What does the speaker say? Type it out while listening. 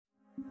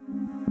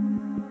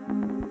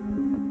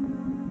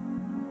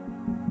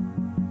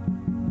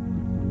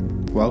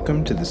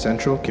Welcome to the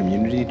Central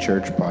Community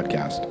Church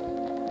podcast.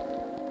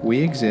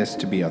 We exist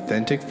to be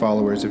authentic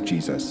followers of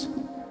Jesus,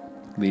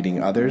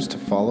 leading others to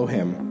follow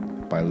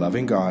him by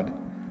loving God,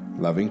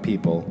 loving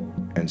people,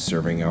 and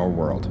serving our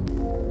world.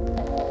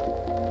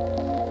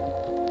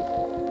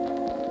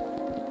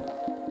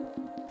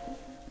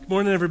 Good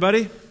morning,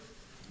 everybody.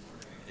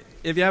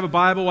 If you have a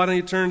Bible, why don't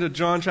you turn to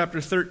John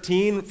chapter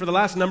 13. For the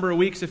last number of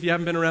weeks, if you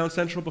haven't been around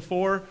Central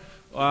before,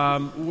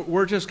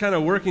 we're just kind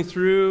of working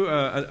through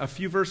a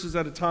few verses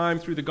at a time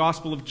through the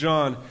Gospel of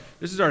John.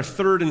 This is our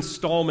third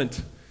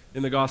installment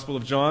in the Gospel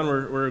of John.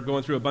 We're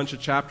going through a bunch of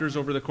chapters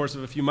over the course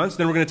of a few months.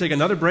 Then we're going to take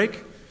another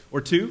break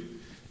or two,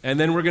 and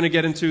then we're going to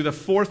get into the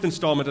fourth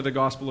installment of the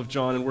Gospel of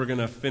John, and we're going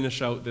to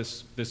finish out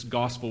this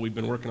gospel we've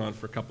been working on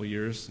for a couple of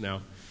years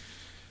now.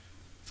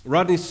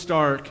 Rodney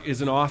Stark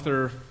is an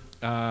author,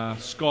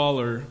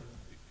 scholar,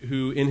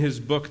 who in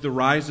his book, The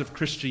Rise of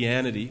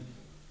Christianity,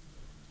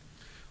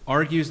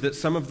 argues that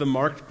some of the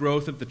marked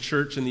growth of the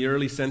church in the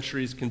early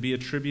centuries can be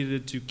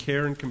attributed to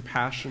care and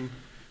compassion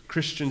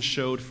Christians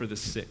showed for the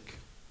sick.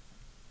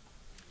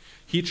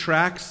 He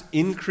tracks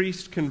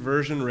increased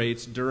conversion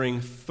rates during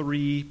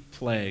 3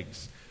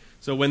 plagues.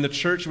 So when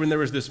there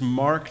was this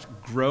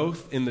marked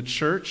growth in the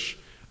church,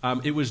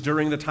 it was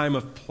during the time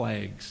of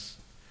plagues.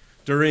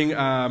 During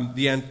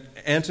the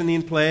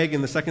Antonine plague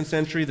in the 2nd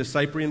century, the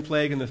Cyprian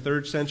plague in the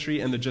 3rd century,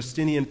 and the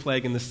Justinian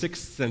plague in the 6th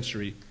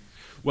century.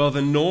 Well,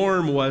 the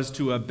norm was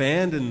to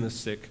abandon the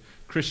sick.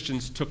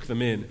 Christians took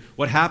them in.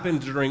 What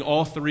happened during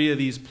all 3 of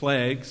these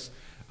plagues,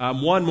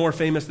 one more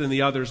famous than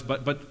the others,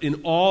 but in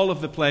all of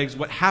the plagues,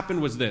 what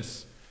happened was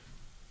this.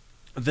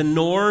 The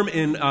norm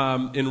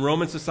in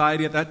Roman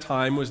society at that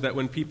time was that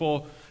when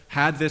people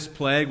had this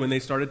plague, when they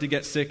started to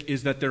get sick,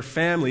 is that their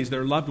families,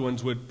 their loved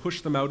ones, would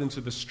push them out into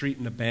the street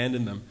and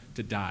abandon them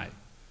to die.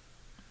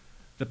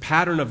 The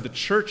pattern of the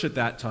church at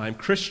that time,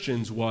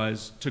 Christians,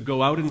 was to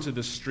go out into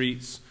the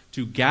streets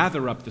to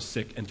gather up the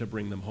sick and to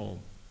bring them home.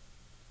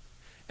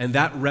 And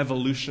that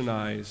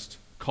revolutionized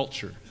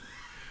culture.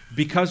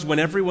 Because when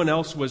everyone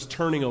else was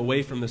turning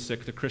away from the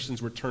sick, the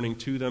Christians were turning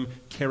to them,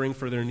 caring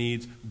for their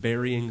needs,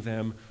 burying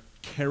them,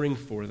 caring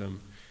for them.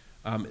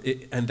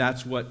 And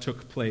that's what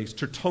took place.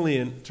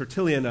 Tertullian,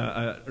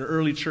 an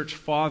early church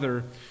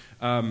father,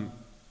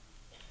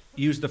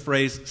 used the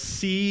phrase,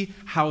 "see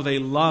how they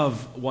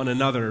love one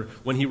another,"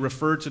 when he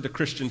referred to the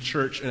Christian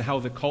church and how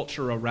the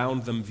culture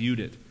around them viewed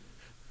it.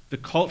 The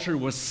culture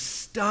was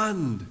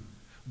stunned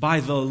by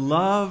the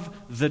love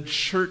the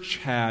church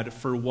had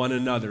for one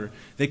another.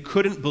 They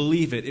couldn't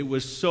believe it. It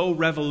was so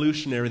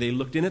revolutionary. They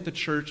looked in at the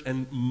church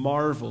and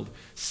marveled.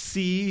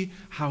 See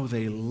how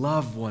they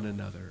love one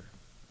another.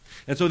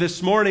 And so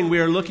this morning we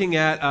are looking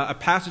at a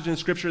passage in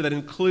Scripture that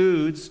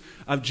includes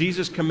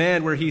Jesus'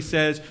 command where he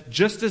says,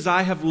 just as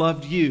I have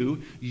loved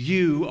you,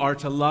 you are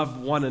to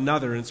love one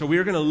another. And so we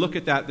are going to look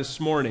at that this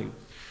morning.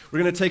 We're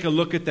going to take a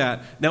look at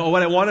that. Now,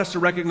 what I want us to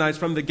recognize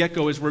from the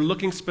get-go is we're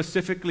looking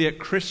specifically at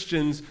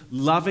Christians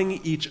loving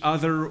each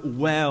other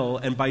well,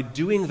 and by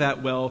doing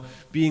that well,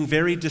 being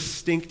very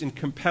distinct and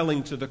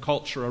compelling to the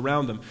culture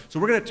around them. So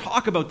we're going to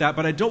talk about that,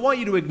 but I don't want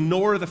you to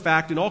ignore the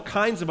fact in all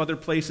kinds of other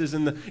places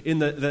in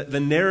the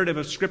narrative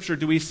of Scripture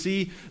do we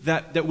see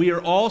that we are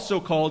also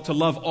called to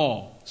love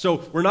all.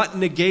 So we're not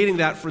negating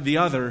that for the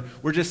other.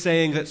 We're just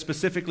saying that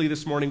specifically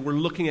this morning we're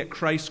looking at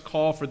Christ's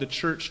call for the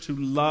church to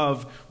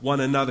love one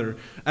another.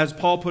 As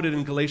Paul put it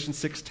in Galatians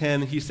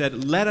 6:10, he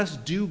said, "Let us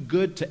do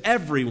good to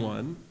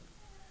everyone,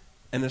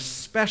 and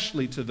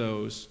especially to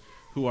those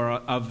who are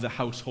of the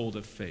household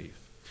of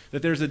faith."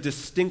 That there's a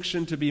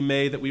distinction to be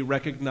made, that we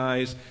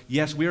recognize,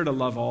 yes, we are to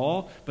love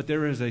all, but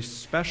there is a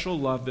special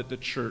love that the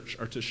church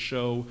are to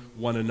show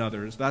one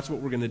another. And so that's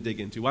what we're going to dig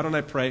into. Why don't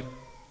I pray?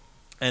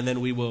 And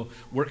then we will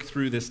work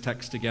through this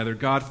text together.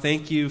 God,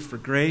 thank you for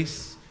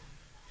grace.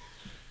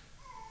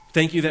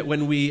 Thank you that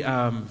when we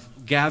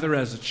gather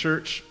as a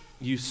church,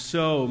 you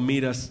so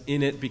meet us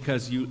in it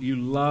because you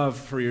love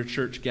for your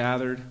church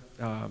gathered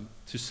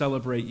to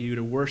celebrate you,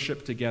 to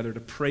worship together, to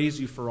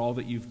praise you for all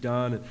that you've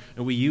done.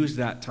 And we use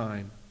that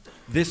time,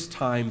 this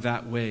time,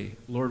 that way.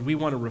 Lord, we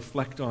want to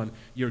reflect on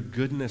your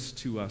goodness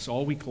to us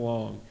all week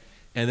long.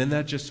 And then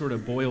that just sort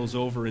of boils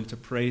over into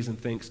praise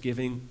and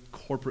thanksgiving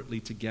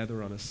corporately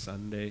together on a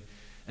Sunday.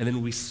 And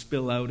then we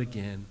spill out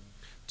again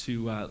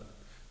to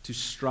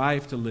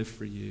strive to live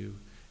for you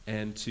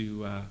and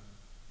to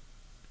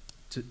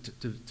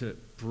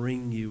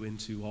bring you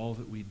into all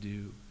that we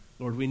do.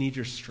 Lord, we need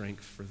your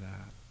strength for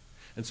that.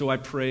 And so I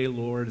pray,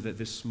 Lord, that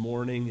this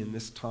morning in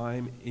this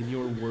time in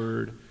your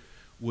word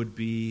would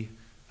be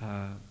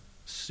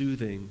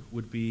soothing,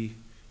 would be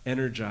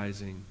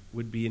energizing,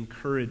 would be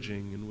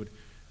encouraging, and would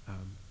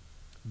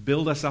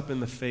build us up in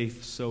the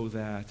faith so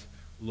that,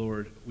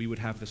 Lord, we would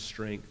have the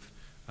strength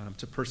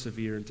to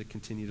persevere and to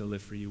continue to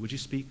live for you. Would you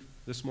speak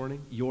this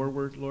morning? Your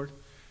word, Lord.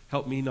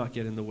 Help me not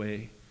get in the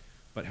way,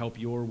 but help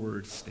your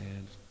word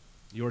stand,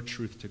 your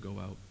truth to go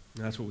out.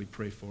 And that's what we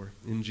pray for.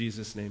 In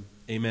Jesus' name,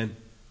 amen.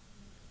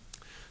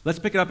 Let's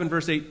pick it up in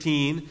verse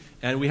 18,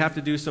 and we have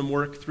to do some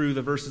work through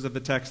the verses of the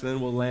text, and then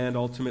we'll land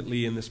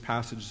ultimately in this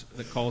passage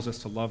that calls us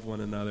to love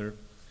one another.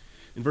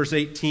 In verse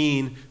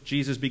 18,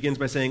 Jesus begins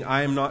by saying,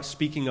 I am not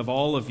speaking of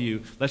all of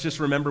you. Let's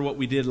just remember what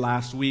we did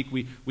last week.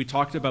 We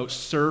talked about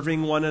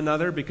serving one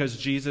another because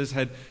Jesus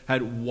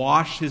had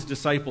washed his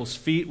disciples'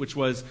 feet, which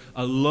was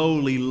a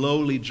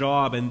lowly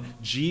job. And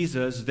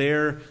Jesus,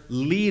 their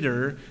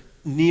leader,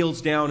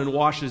 kneels down and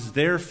washes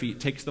their feet,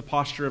 takes the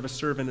posture of a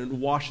servant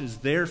and washes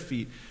their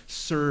feet,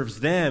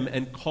 serves them,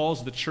 and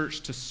calls the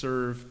church to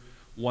serve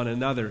one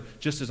another.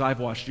 Just as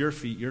I've washed your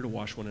feet, you're to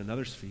wash one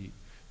another's feet,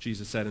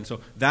 Jesus said. And so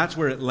that's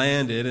where it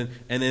landed.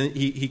 And then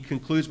he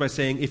concludes by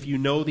saying, if you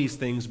know these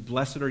things,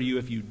 blessed are you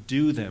if you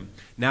do them.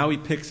 Now he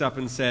picks up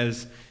and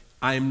says,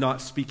 I am not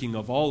speaking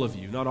of all of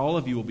you. Not all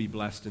of you will be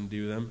blessed and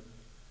do them.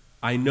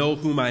 I know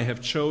whom I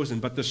have chosen,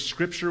 but the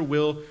scripture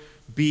will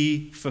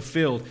be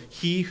fulfilled.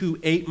 He who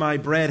ate my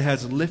bread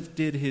has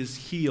lifted his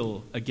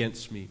heel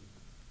against me.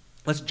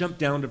 Let's jump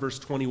down to verse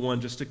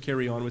 21 just to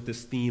carry on with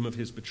this theme of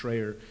his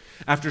betrayer.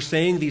 After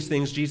saying these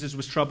things, Jesus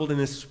was troubled in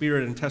his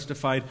spirit and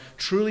testified,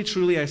 truly,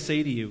 truly, I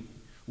say to you,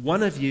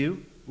 one of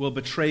you will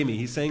betray me.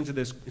 He's saying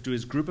to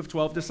his group of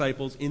 12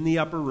 disciples in the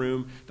upper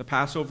room, the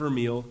Passover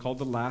meal called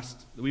that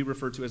we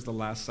refer to as the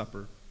Last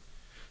Supper.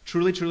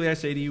 Truly, truly, I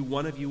say to you,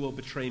 one of you will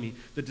betray me.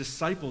 The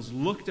disciples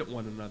looked at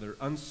one another,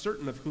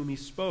 uncertain of whom he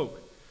spoke.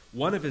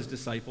 One of his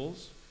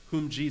disciples,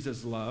 whom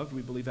Jesus loved,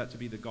 we believe that to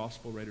be the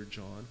gospel writer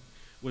John,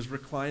 was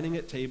reclining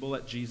at table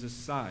at Jesus'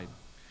 side.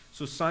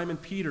 So Simon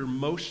Peter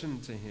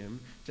motioned to him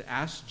to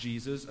ask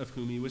Jesus of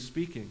whom he was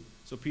speaking.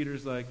 So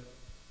Peter's like,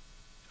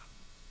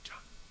 John,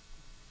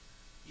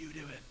 you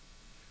do it.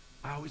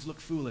 I always look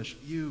foolish.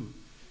 You.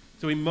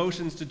 So he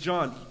motions to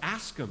John.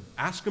 Ask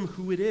him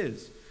who it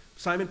is.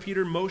 Simon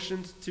Peter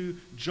motioned to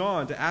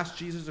John to ask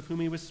Jesus of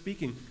whom he was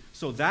speaking.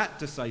 So that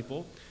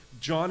disciple,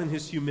 John in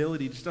his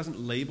humility, just doesn't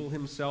label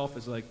himself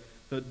as like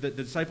the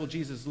disciple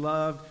Jesus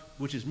loved,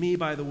 which is me,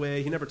 by the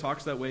way. He never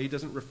talks that way. He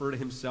doesn't refer to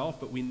himself,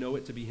 but we know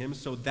it to be him.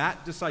 So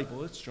that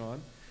disciple, it's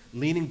John,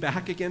 leaning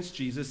back against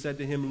Jesus, said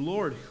to him,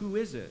 Lord, who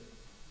is it?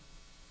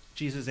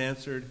 Jesus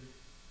answered,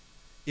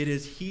 it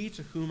is he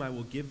to whom I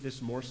will give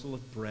this morsel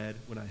of bread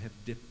when I have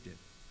dipped it.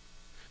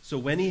 So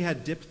when he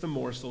had dipped the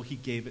morsel, he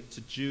gave it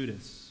to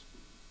Judas,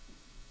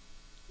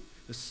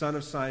 the son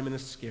of Simon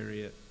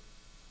Iscariot.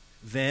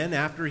 Then,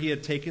 after he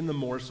had taken the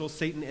morsel,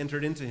 Satan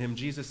entered into him.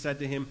 Jesus said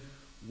to him,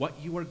 what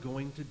you are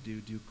going to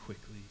do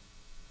quickly.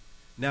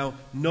 Now,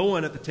 no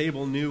one at the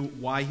table knew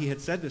why he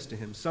had said this to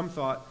him. Some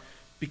thought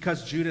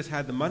because Judas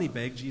had the money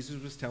bag,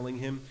 Jesus was telling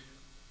him,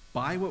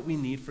 buy what we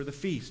need for the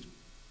feast,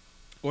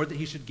 or that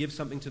he should give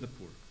something to the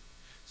poor.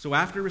 So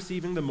after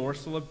receiving the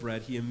morsel of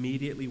bread, he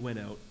immediately went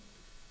out,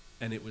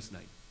 and it was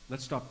night.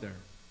 Let's stop there.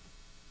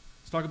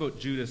 Let's talk about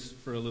Judas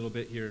for a little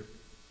bit here.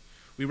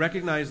 We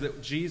recognize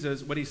that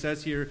Jesus, what he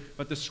says here,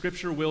 but the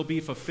scripture will be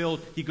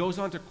fulfilled. He goes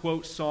on to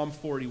quote Psalm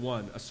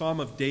 41, a psalm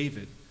of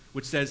David,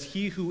 which says,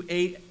 he who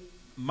ate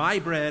my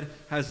bread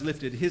has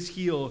lifted his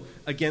heel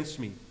against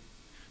me.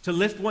 To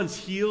lift one's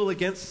heel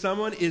against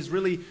someone is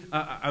really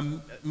a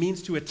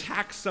means to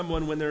attack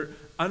someone when they're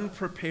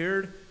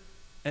unprepared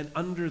and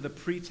under the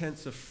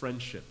pretense of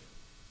friendship.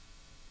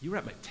 You were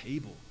at my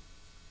table.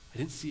 I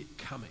didn't see it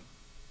coming.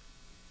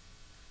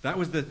 That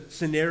was the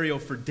scenario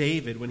for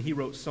David when he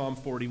wrote Psalm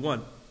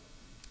 41.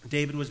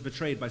 David was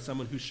betrayed by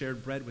someone who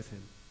shared bread with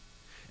him.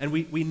 And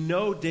we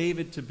know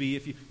David to be,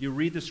 if you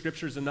read the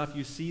scriptures enough,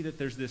 you see that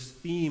there's this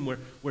theme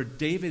where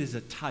David is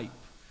a type.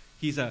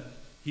 He's a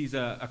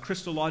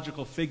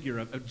Christological figure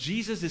of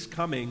Jesus is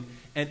coming,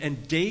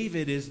 and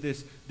David is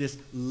this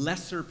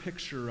lesser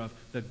picture of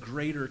the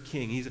greater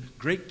king. He's a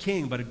great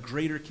king, but a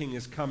greater king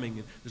is coming.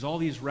 And there's all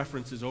these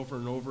references over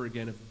and over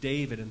again of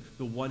David and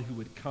the one who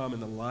would come in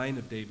the line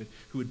of David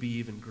who would be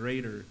even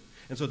greater.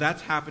 And so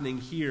that's happening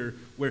here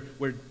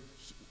where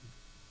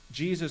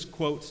Jesus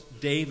quotes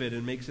David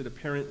and makes it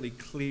apparently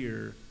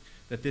clear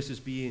that this is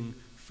being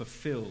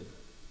fulfilled.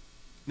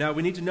 Now,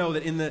 we need to know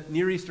that in the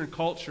Near Eastern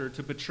culture,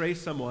 to betray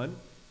someone,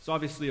 it's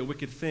obviously a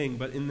wicked thing,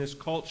 but in this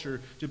culture,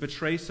 to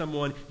betray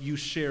someone you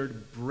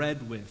shared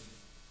bread with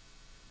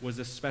was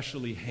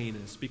especially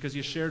heinous, because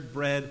you shared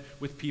bread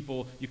with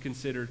people you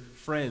considered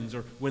friends,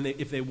 or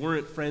if they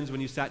weren't friends when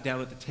you sat down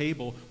at the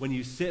table, when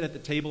you sit at the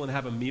table and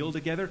have a meal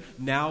together,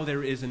 now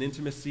there is an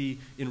intimacy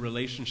in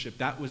relationship.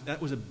 That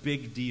was a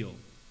big deal.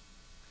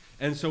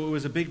 And so it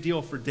was a big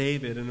deal for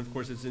David, and of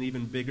course it's an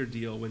even bigger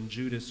deal when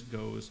Judas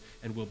goes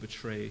and will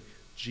betray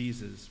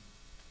Jesus.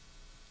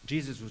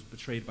 Jesus was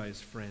betrayed by his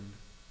friend,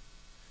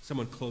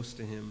 someone close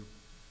to him,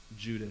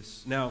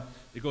 Judas. Now,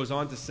 it goes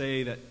on to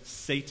say that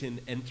Satan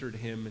entered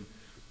him, and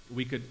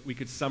we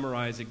could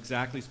summarize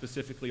exactly,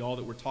 specifically all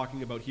that we're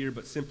talking about here,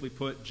 but simply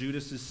put,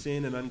 Judas's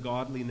sin and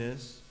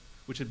ungodliness,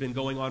 which had been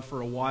going on for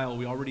a while.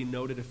 We already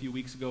noted a few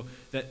weeks ago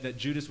that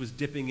Judas was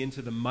dipping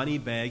into the money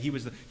bag.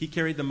 He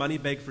carried the money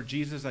bag for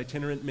Jesus'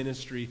 itinerant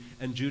ministry,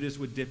 and Judas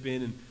would dip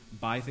in and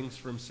buy things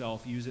for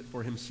himself, use it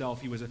for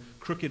himself. He was a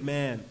crooked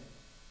man.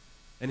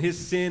 And his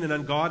sin and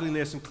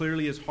ungodliness and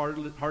clearly his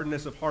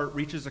hardness of heart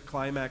reaches a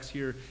climax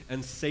here.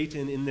 And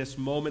Satan, in this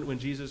moment when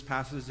Jesus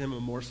passes him a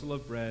morsel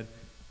of bread,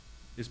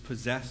 is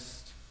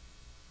possessed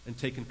and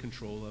taken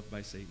control of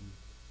by Satan.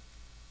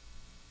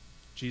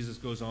 Jesus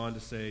goes on to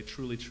say,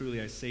 "Truly, truly,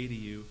 I say to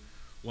you,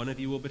 one of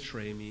you will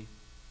betray me."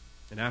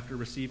 And after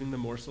receiving the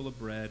morsel of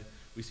bread,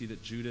 we see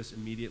that Judas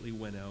immediately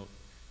went out,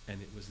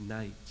 and it was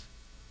night.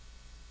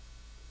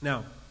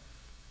 Now,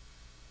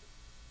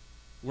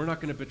 we're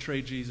not going to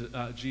betray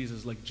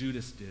Jesus like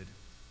Judas did.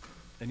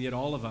 And yet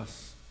all of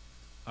us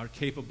are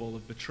capable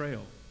of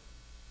betrayal.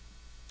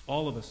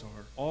 All of us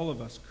are. All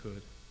of us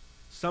could.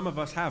 Some of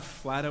us have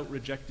flat out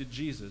rejected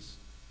Jesus.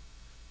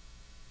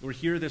 We're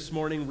here this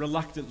morning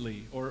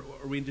reluctantly, or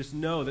we just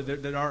know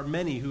that there are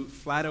many who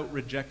flat out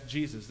reject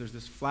Jesus. There's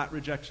this flat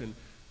rejection,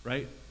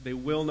 right? They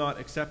will not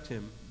accept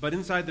him. But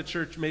inside the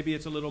church, maybe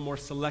it's a little more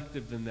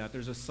selective than that.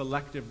 There's a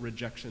selective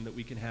rejection that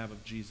we can have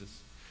of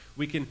Jesus.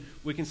 We can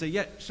say,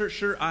 yeah,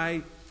 sure,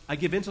 I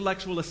give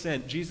intellectual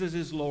assent. Jesus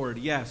is Lord.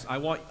 Yes,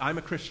 I'm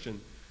a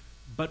Christian.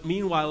 But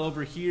meanwhile,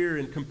 over here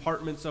in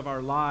compartments of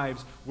our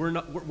lives,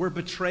 we're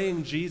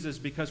betraying Jesus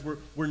because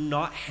we're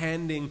not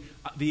handing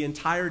the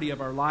entirety of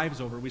our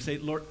lives over. We say,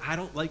 Lord, I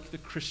don't like the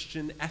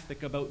Christian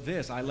ethic about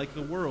this. I like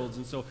the world's,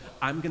 and so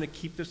I'm going to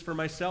keep this for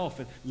myself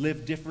and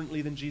live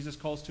differently than Jesus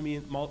calls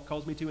me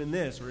to in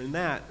this or in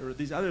that or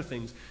these other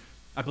things.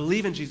 I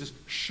believe in Jesus,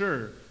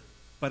 sure,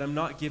 but I'm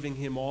not giving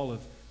him all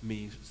of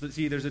me. So,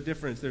 see, there's a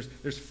difference.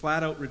 There's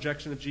flat out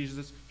rejection of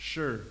Jesus,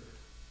 sure.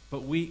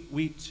 But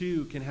we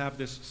too can have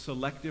this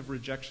selective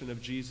rejection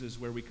of Jesus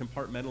where we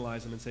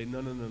compartmentalize him and say,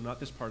 no, not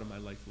this part of my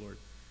life, Lord.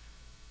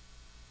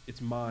 It's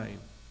mine.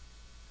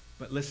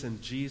 But listen,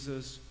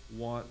 Jesus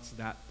wants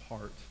that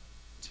part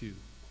too.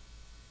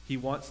 He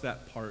wants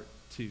that part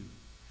too.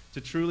 To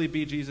truly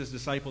be Jesus'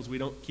 disciples, we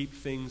don't keep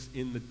things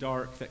in the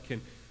dark that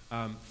can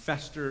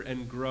fester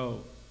and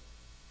grow.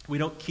 We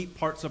don't keep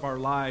parts of our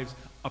lives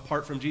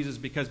apart from Jesus,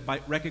 because by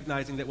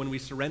recognizing that when we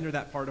surrender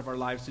that part of our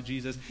lives to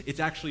Jesus,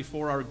 it's actually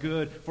for our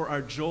good, for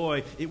our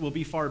joy. It will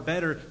be far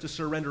better to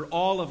surrender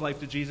all of life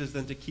to Jesus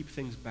than to keep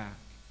things back.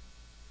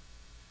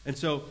 And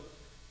so,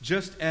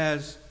 just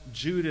as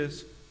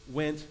Judas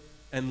went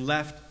and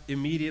left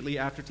immediately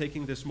after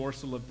taking this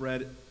morsel of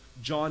bread,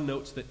 John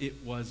notes that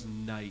it was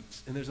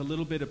night. And there's a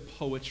little bit of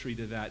poetry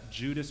to that.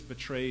 Judas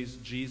betrays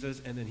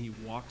Jesus, and then he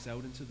walks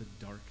out into the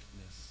darkness.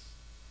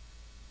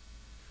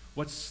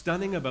 What's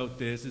stunning about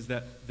this is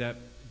that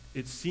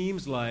it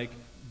seems like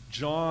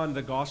John,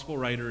 the gospel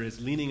writer,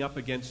 is leaning up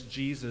against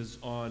Jesus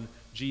on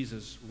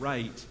Jesus'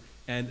 right,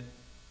 and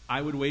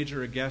I would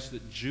wager a guess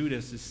that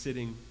Judas is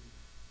sitting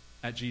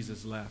at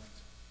Jesus' left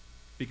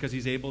because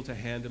he's able to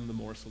hand him the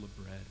morsel of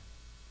bread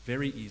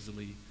very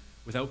easily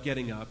without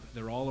getting up.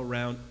 They're all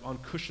around on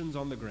cushions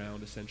on the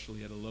ground,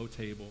 essentially, at a low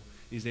table.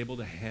 He's able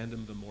to hand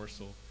him the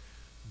morsel.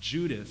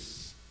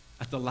 Judas,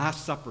 at the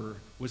Last Supper,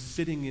 was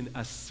sitting in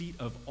a seat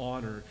of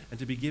honor, and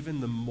to be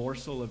given the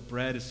morsel of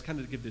bread is kind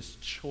of to give this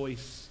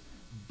choice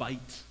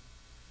bite.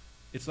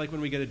 It's like when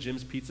we get a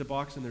Jim's Pizza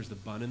box and there's the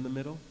bun in the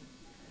middle.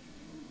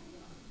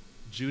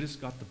 Judas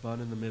got the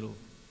bun in the middle.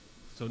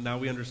 So now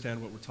we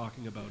understand what we're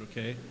talking about,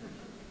 okay?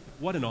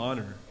 What an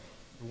honor.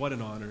 What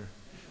an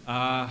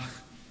honor.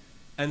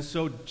 And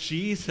so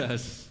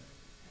Jesus,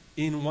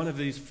 in one of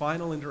these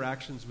final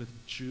interactions with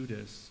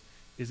Judas,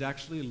 is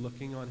actually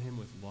looking on him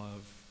with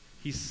love.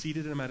 He's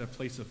seated him at a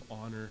place of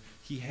honor.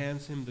 He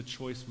hands him the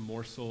choice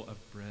morsel of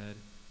bread.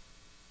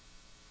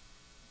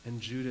 And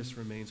Judas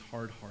remains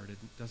hard-hearted,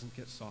 doesn't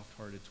get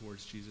soft-hearted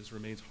towards Jesus,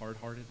 remains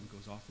hard-hearted and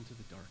goes off into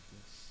the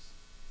darkness.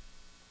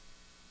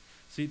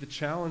 See, the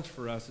challenge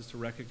for us is to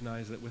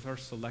recognize that with our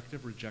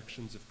selective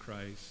rejections of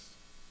Christ,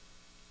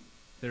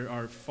 there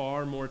are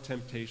far more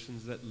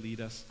temptations that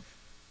lead us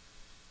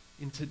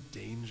into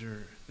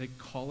danger. They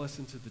call us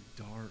into the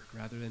dark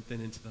rather than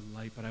into the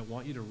light. But I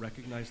want you to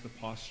recognize the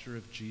posture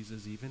of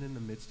Jesus, even in the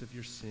midst of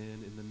your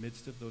sin, in the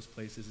midst of those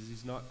places.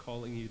 He's not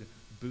calling you to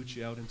boot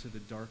you out into the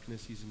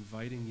darkness. He's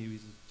inviting you.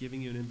 He's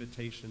giving you an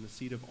invitation, a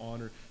seat of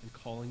honor, and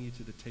calling you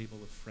to the table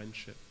of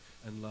friendship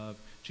and love.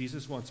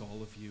 Jesus wants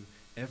all of you,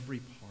 every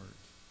part.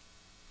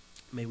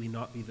 May we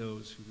not be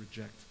those who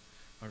reject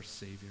our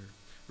Savior.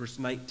 Verse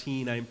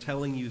 19, I am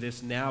telling you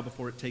this now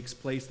before it takes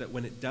place, that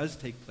when it does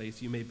take place,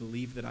 you may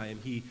believe that I am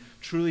he.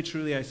 Truly,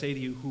 truly, I say to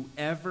you,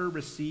 whoever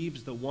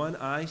receives the one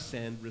I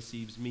send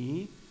receives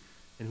me,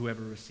 and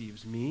whoever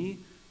receives me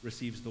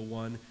receives the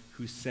one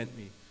who sent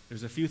me.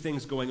 There's a few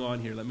things going on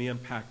here. Let me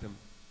unpack them.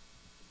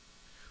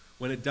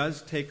 When it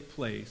does take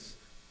place,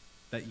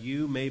 that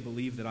you may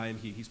believe that I am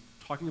he. He's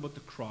talking about the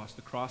cross.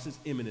 The cross is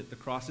imminent. The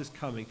cross is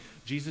coming.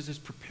 Jesus is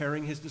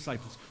preparing his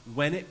disciples.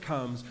 When it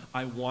comes,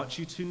 I want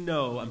you to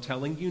know, I'm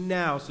telling you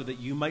now so that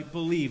you might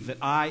believe that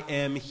I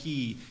am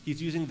he.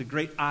 He's using the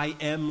great I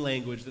am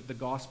language that the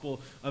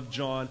Gospel of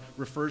John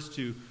refers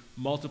to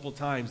multiple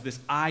times. This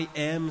I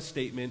am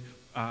statement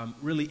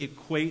really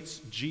equates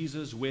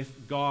Jesus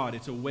with God.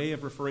 It's a way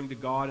of referring to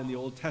God in the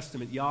Old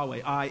Testament,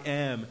 Yahweh, I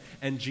am.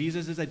 And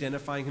Jesus is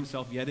identifying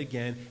himself yet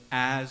again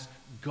as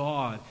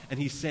God. And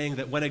he's saying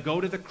that when I go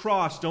to the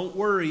cross, don't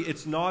worry,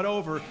 it's not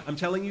over. I'm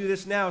telling you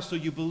this now so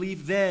you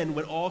believe then,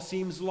 when all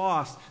seems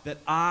lost, that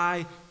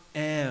I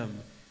am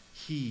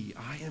He.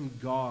 I am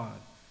God.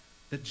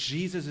 That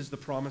Jesus is the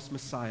promised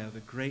Messiah, the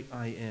great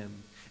I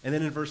am. And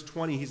then in verse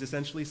 20, he's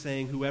essentially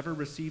saying, whoever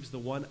receives the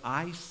one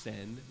I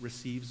send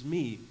receives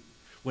me.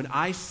 When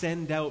I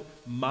send out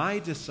my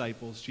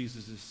disciples,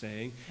 Jesus is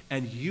saying,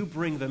 and you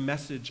bring the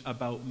message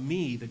about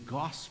me, the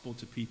gospel,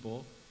 to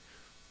people,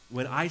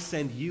 when I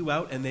send you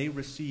out and they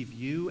receive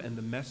you and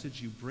the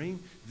message you bring,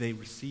 they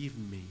receive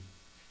me.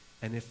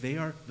 And if they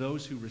are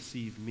those who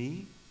receive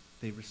me,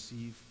 they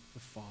receive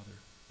the Father.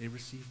 They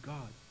receive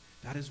God.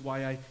 That is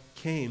why I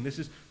came. This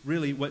is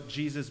really what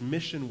Jesus'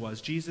 mission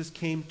was. Jesus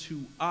came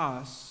to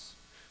us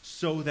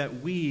so that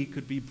we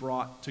could be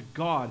brought to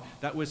God.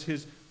 That was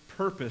his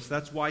purpose.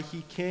 That's why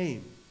he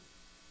came.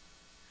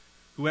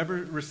 Whoever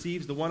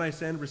receives the one I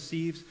send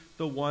receives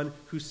the one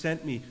who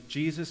sent me.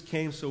 Jesus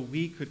came so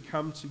we could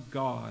come to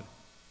God.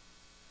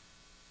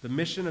 The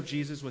mission of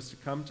Jesus was to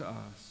come to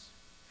us.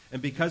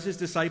 And because his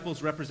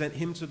disciples represent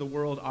him to the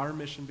world, our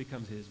mission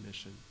becomes his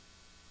mission.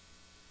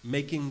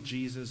 Making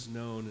Jesus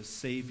known as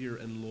Savior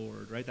and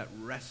Lord, right? That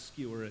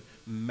rescuer and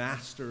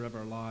master of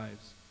our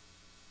lives.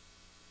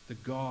 The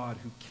God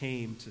who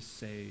came to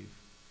save.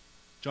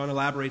 John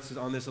elaborates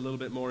on this a little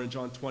bit more in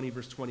John 20,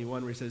 verse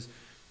 21, where he says,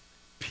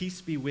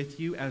 peace be with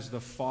you, as the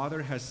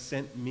Father has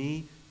sent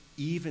me,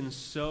 even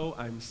so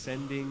I'm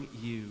sending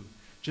you.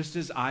 Just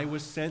as I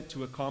was sent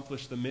to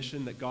accomplish the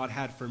mission that God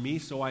had for me,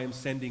 so I am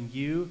sending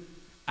you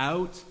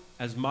out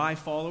as my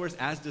followers,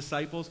 as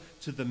disciples,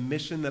 to the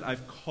mission that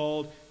I've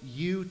called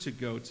you to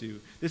go to.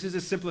 This is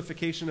a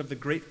simplification of the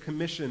Great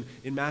Commission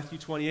in Matthew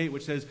 28,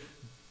 which says,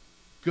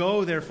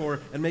 go, therefore,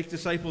 and make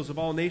disciples of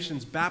all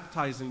nations,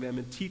 baptizing them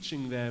and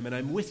teaching them, and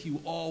I'm with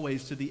you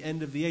always to the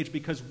end of the age.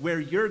 Because where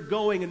you're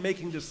going and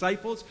making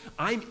disciples,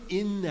 I'm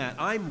in that.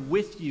 I'm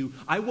with you.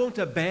 I won't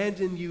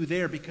abandon you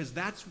there, because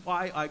that's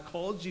why I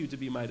called you to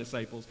be my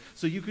disciples.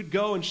 So you could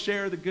go and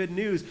share the good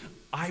news.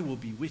 I will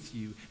be with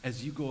you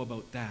as you go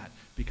about that,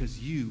 because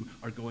you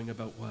are going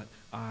about what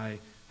I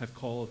have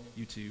called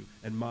you to,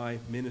 and my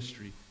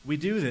ministry. We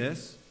do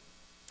this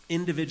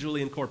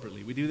individually and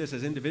corporately. We do this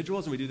as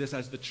individuals, and we do this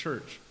as the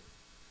church.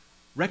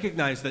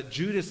 Recognize that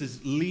Judas is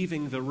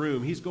leaving the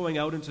room. He's going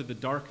out into the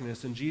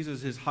darkness, and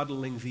Jesus is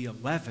huddling the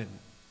 11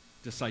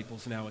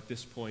 disciples now at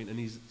this point, and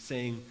he's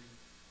saying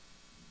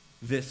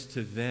this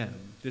to them.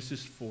 This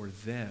is for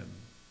them.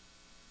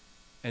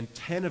 And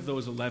 10 of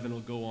those 11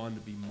 will go on to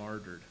be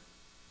martyred,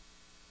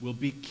 will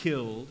be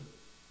killed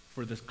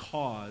for the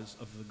cause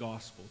of the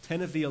gospel.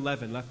 10 of the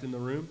 11 left in the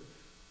room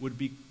would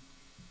be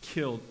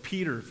killed.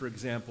 Peter, for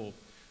example,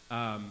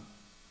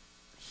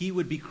 he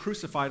would be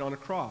crucified on a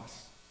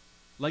cross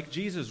like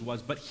Jesus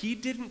was, but he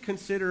didn't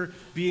consider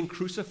being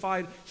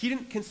crucified, he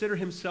didn't consider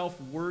himself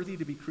worthy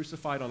to be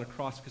crucified on a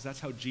cross, because that's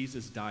how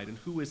Jesus died. And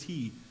who is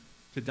he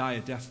to die a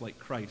death like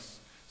Christ?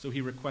 So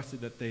he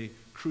requested that they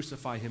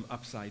crucify him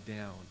upside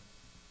down.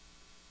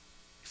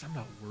 Because I'm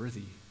not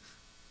worthy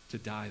to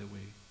die the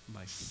way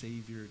my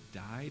Savior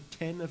died.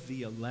 10 of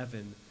the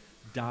 11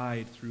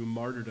 died through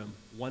martyrdom.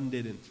 One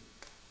didn't.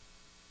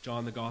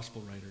 John the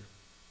gospel writer.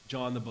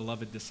 John the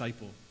beloved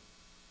disciple.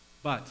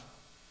 But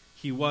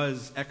he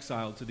was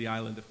exiled to the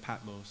island of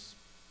Patmos.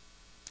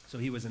 So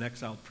he was an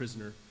exiled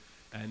prisoner,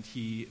 and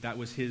that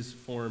was his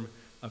form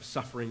of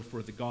suffering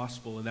for the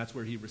gospel, and that's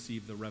where he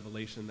received the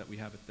revelation that we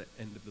have at the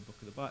end of the book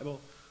of the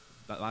Bible,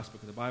 that last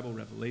book of the Bible,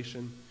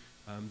 Revelation,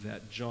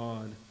 that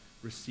John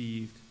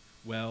received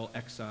while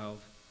exiled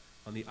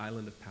on the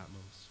island of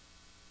Patmos.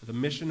 The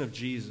mission of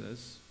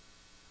Jesus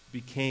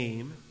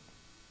became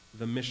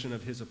the mission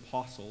of his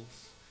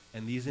apostles,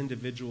 and these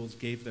individuals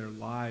gave their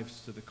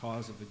lives to the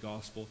cause of the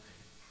gospel,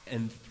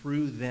 and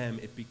through them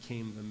it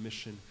became the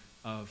mission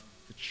of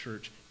the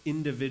church.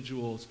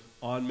 Individuals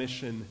on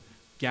mission,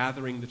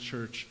 gathering the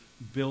church,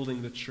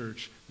 building the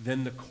church,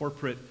 then the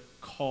corporate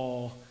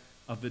call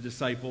of the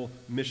disciple,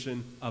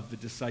 mission of the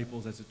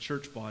disciples as a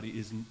church body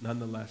is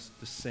nonetheless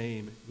the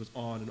same. It goes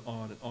on and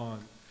on and on.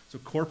 So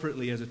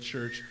corporately as a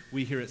church,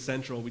 we here at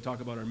Central, we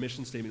talk about our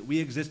mission statement. We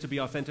exist to be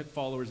authentic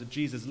followers of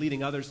Jesus,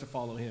 leading others to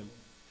follow him.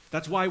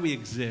 That's why we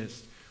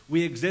exist.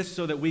 We exist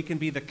so that we can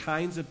be the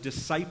kinds of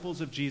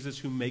disciples of Jesus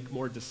who make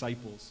more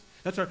disciples.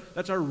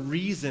 That's our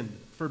reason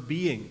for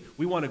being.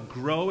 We want to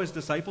grow as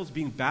disciples,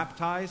 being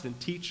baptized and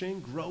teaching,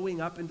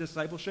 growing up in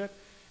discipleship,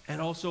 and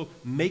also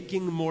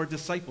making more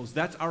disciples.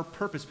 That's our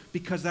purpose,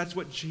 because that's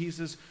what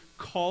Jesus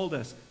called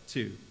us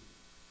to.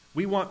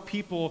 We want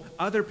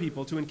other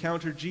people to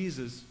encounter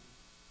Jesus,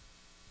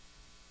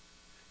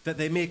 that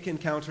they may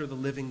encounter the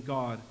living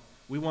God.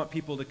 We want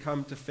people to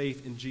come to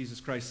faith in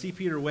Jesus Christ. C.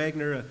 Peter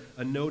Wagner,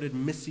 a noted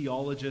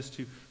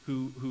missiologist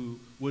who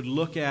would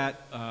look at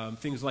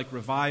things like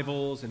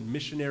revivals and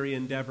missionary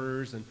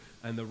endeavors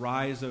and the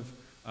rise of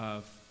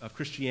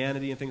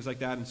Christianity and things like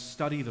that, and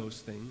study those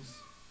things,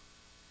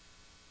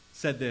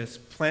 said this: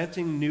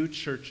 planting new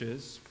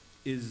churches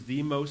is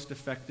the most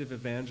effective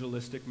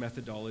evangelistic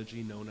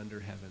methodology known under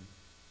heaven.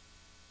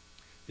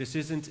 This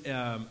isn't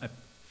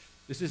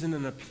This isn't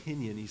an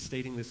opinion. He's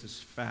stating this as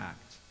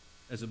fact,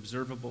 as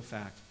observable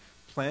fact.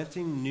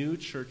 Planting new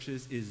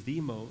churches is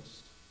the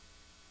most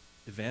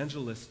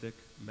evangelistic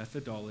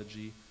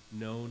methodology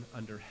known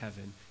under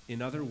heaven.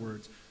 In other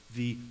words,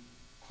 the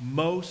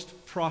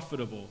most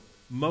profitable,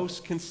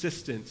 most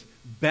consistent,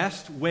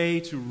 best way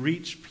to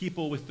reach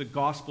people with the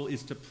gospel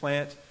is to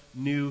plant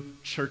new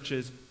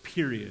churches,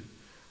 period.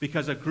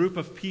 Because a group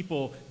of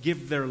people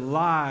give their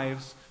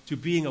lives to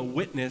being a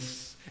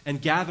witness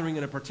and gathering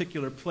in a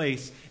particular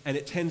place, and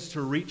it tends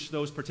to reach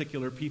those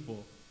particular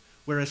people.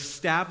 Where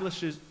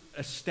established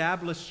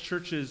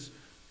churches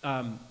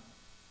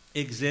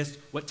exist,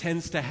 what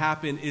tends to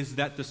happen is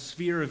that the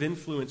sphere of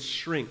influence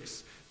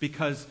shrinks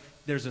because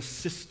there's a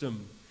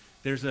system,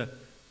 there's a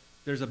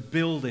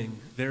building,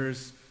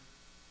 there's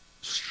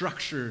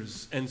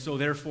structures, and so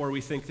therefore we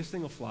think this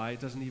thing will fly,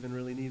 it doesn't even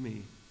really need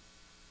me.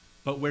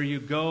 But where you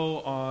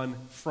go on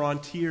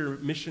frontier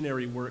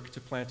missionary work to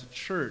plant a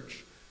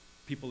church,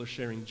 people are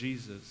sharing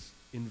Jesus,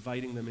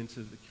 inviting them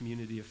into the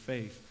community of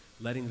faith,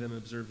 letting them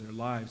observe their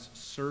lives,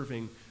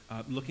 serving,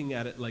 looking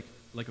at it like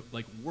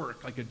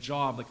work, like a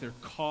job, like their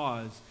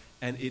cause,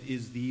 and it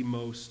is the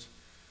most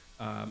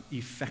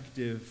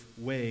effective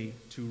way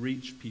to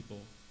reach people.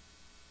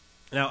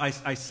 Now,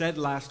 I said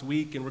last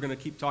week, and we're going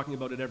to keep talking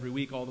about it every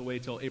week all the way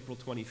till April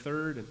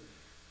 23rd,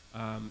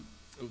 and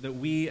that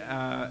we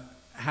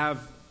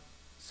have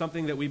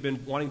something that we've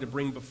been wanting to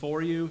bring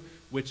before you,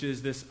 which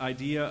is this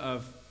idea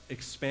of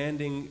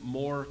expanding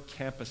more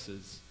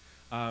campuses.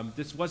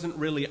 This wasn't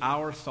really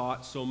our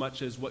thought so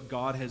much as what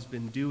God has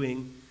been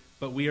doing,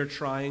 but we are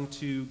trying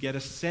to get a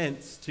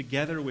sense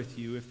together with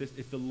you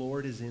if the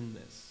Lord is in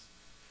this.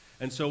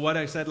 And so what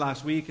I said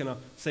last week, and I'll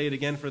say it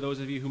again for those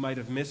of you who might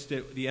have missed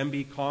it, the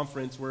MB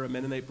Conference, we're a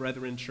Mennonite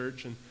Brethren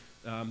church, and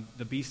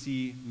the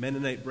BC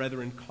Mennonite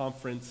Brethren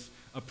Conference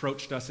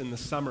approached us in the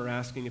summer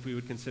asking if we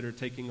would consider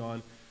taking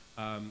on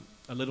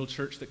a little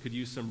church that could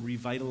use some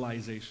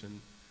revitalization,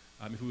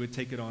 if we would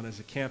take it on as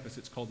a campus.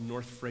 It's called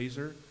North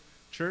Fraser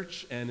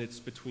Church, and it's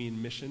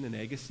between Mission and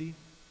Agassiz,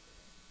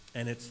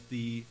 and it's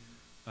the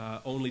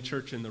only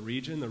church in the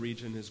region. The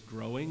region is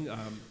growing.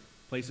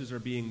 Places are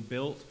being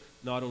built.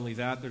 Not only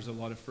that, there's a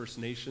lot of First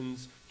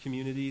Nations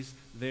communities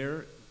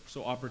there,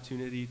 so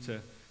opportunity to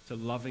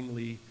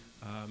lovingly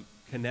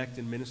connect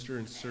and minister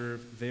and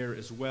serve there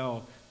as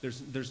well.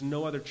 There's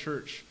no other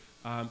church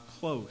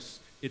close.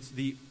 It's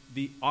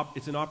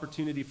an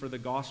opportunity for the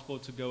gospel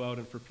to go out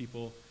and for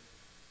people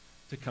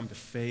to come to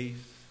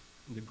faith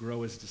and to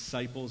grow as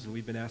disciples, and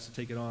we've been asked to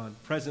take it on.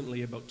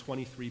 Presently, about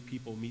 23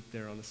 people meet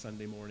there on a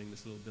Sunday morning,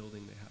 this little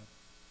building they have.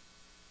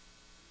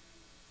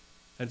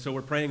 And so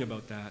we're praying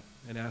about that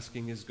and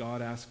asking, is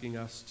God asking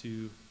us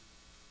to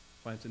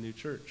plant a new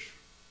church,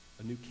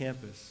 a new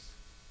campus,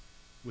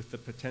 with the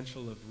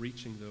potential of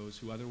reaching those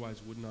who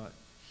otherwise would not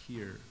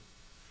hear?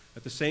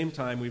 At the same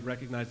time, we've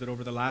recognized that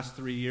over the last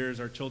 3 years,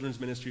 our children's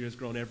ministry has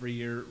grown every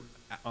year,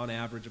 on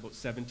average, about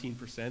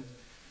 17%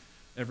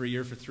 every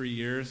year for 3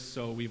 years.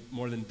 So we've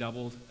more than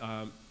doubled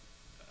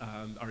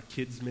our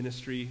kids'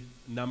 ministry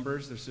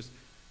numbers.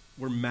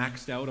 We're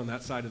maxed out on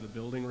that side of the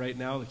building right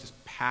now, like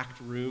just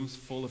packed rooms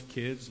full of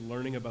kids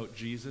learning about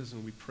Jesus,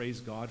 and we praise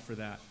God for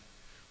that.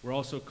 We're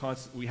also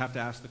we have to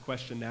ask the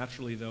question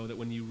naturally, though, that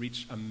when you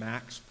reach a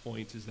max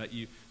point is that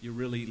you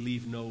really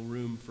leave no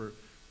room for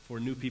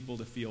new people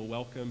to feel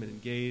welcome and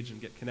engage and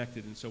get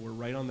connected. And so we're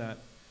right on that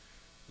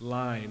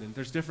line. And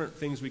there's different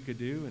things we could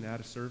do and add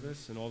a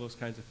service and all those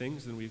kinds of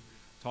things, and we've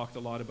talked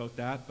a lot about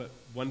that. But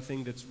one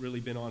thing that's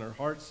really been on our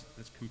hearts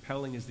that's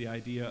compelling is the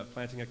idea of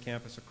planting a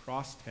campus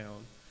across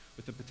town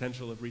with the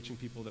potential of reaching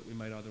people that we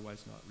might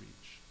otherwise not reach.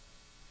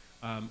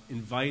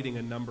 Inviting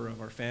a number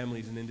of our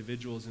families and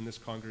individuals in this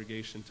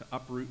congregation to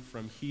uproot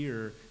from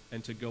here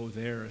and to go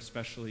there,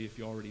 especially if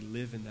you already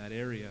live in that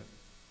area,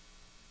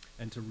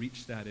 and to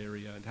reach that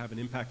area and have an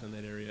impact on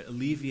that area,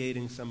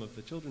 alleviating some of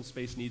the children's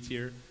space needs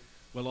here,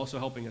 while also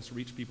helping us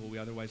reach people we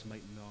otherwise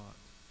might not.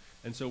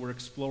 And so we're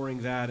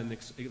exploring that and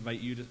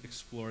invite you to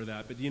explore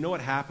that. But do you know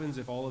what happens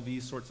if all of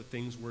these sorts of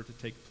things were to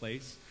take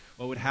place?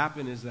 What would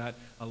happen is that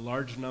a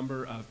large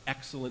number of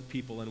excellent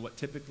people, and what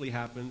typically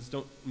happens,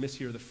 don't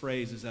mishear the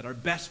phrase, is that our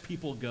best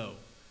people go.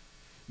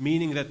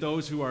 Meaning that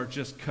those who are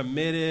just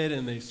committed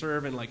and they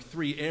serve in like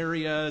 3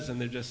 areas and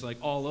they're just like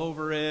all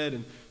over it,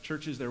 and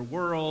church is their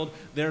world,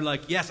 they're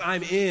like, yes,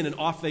 I'm in, and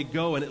off they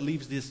go, and it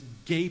leaves this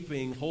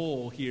gaping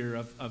hole here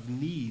of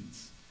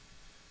needs.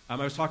 I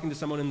was talking to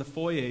someone in the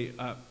foyer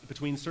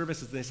between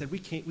services, and they said,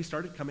 we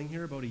started coming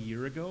here about a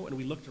year ago, and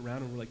we looked around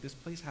and we're like, this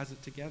place has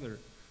it together.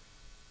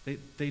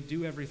 They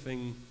do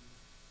everything.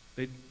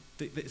 They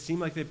seem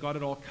like they've got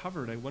it all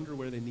covered. I wonder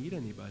where they need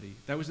anybody.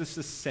 That was just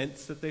the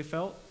sense that they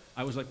felt.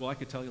 I was like, well, I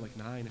could tell you like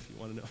 9 if you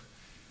want to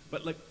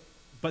know.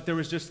 But there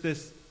was just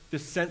this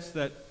sense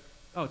that,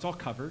 oh, it's all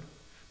covered.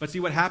 But see,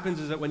 what happens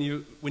is that when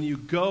you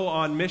go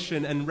on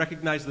mission and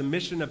recognize the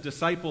mission of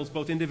disciples,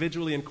 both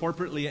individually and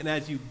corporately, and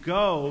as you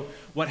go,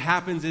 what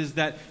happens is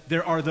that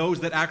there are those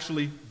that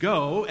actually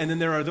go, and then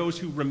there are those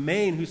who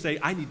remain who say,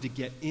 I need to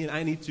get in.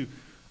 I need to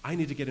I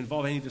need to get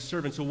involved. I need to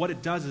serve. And so what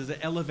it does is it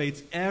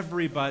elevates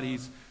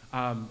everybody's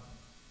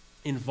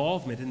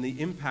involvement and the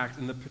impact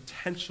and the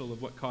potential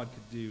of what God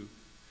could do.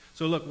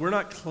 So look, we're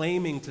not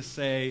claiming to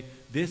say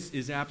this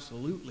is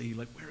absolutely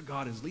like where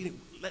God is leading.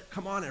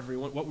 Come on,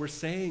 everyone. What we're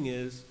saying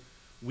is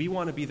we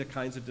want to be the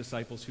kinds of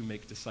disciples who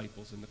make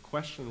disciples. And the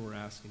question we're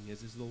asking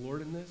is the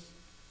Lord in this?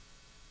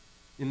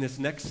 In this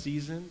next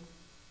season?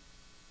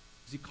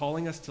 Is he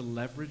calling us to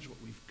leverage what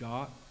we've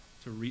got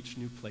to reach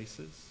new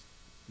places,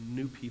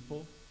 new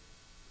people?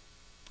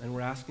 And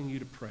we're asking you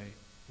to pray.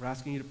 We're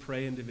asking you to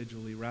pray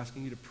individually. We're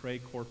asking you to pray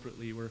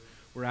corporately.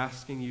 We're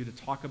asking you to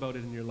talk about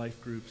it in your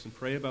life groups and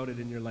pray about it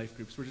in your life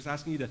groups. We're just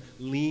asking you to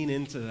lean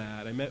into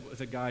that. I met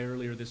with a guy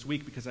earlier this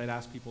week because I'd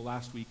asked people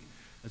last week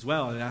as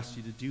well. I'd asked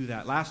you to do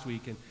that last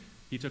week, and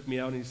he took me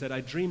out and he said,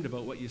 I dreamed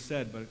about what you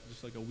said, but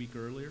just like a week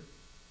earlier.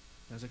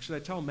 And I was like, should I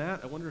tell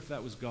Matt? I wonder if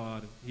that was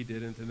God. He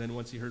didn't. And then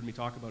once he heard me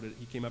talk about it,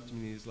 he came up to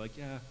me and he's like,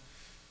 yeah,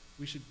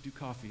 we should do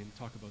coffee and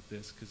talk about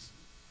this because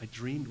I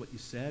dreamed what you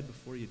said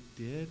before you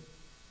did.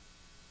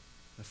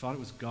 I thought it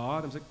was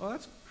God. I was like, oh,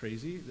 that's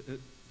crazy.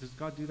 Does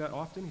God do that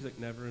often? He's like,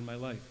 never in my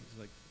life. He's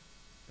like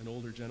an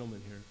older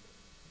gentleman here.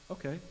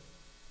 Okay.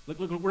 Look,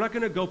 we're not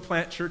going to go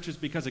plant churches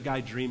because a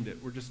guy dreamed it.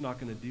 We're just not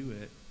going to do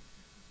it.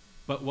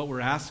 But what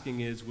we're asking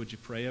is, would you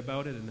pray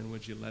about it, and then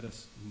would you let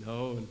us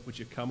know, and would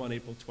you come on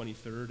April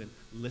 23rd and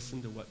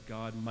listen to what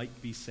God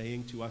might be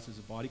saying to us as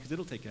a body, because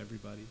it'll take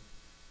everybody.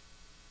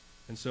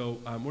 And so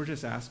we're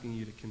just asking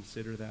you to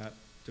consider that,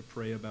 to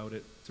pray about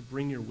it, to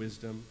bring your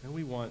wisdom, and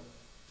we want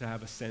to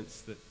have a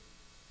sense that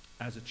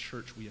as a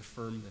church we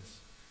affirm this,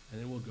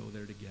 and then we'll go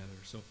there together.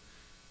 So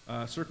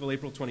circle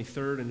April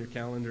 23rd in your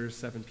calendars,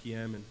 7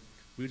 p.m., and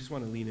we just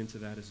want to lean into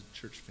that as a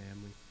church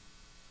family.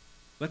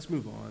 Let's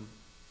move on.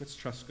 Let's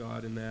trust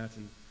God in that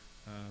and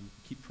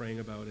keep praying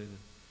about it and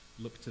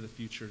look to the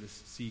future to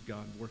see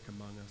God work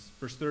among us.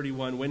 Verse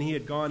 31, when he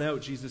had gone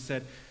out, Jesus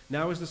said,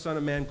 now is the Son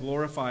of Man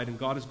glorified, and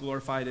God is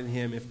glorified in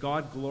him. If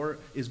God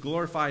is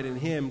glorified in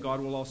him, God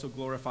will also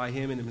glorify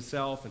him in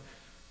himself and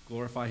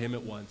glorify him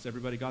at once.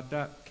 Everybody got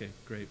that? Okay,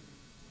 great.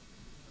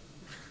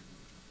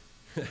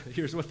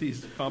 Here's what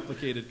these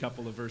complicated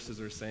couple of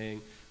verses are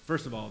saying.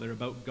 First of all, they're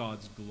about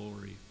God's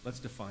glory. Let's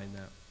define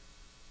that.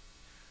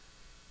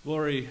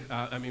 Glory,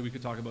 we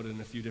could talk about it in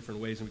a few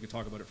different ways, and we could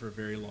talk about it for a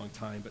very long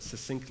time, but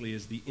succinctly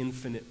is the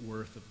infinite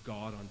worth of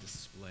God on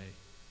display.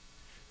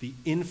 The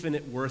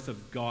infinite worth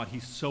of God.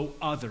 He's so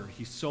other.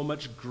 He's so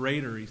much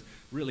greater. He's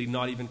really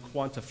not even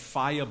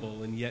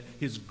quantifiable, and yet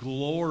his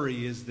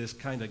glory is this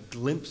kind of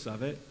glimpse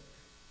of it,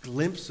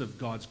 glimpse of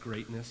God's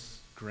greatness,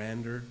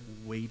 grandeur,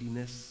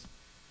 weightiness.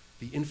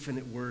 The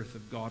infinite worth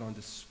of God on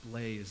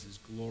display is his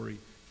glory.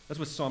 That's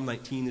what Psalm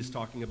 19 is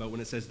talking about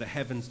when it says, the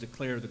heavens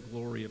declare the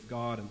glory of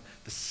God and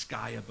the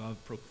sky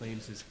above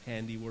proclaims his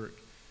handiwork.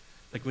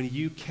 Like when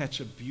you catch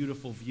a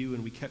beautiful view,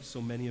 and we catch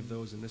so many of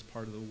those in this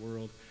part of the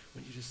world,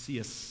 when you just see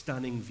a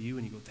stunning view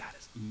and you go, that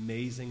is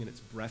amazing and it's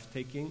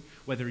breathtaking,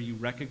 whether you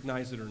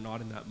recognize it or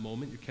not in that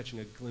moment, you're catching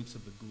a glimpse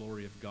of the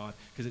glory of God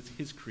because it's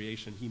his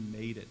creation. He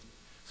made it.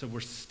 So we're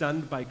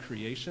stunned by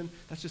creation.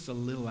 That's just a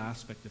little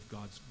aspect of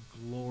God's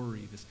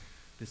glory,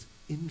 this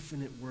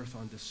infinite worth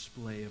on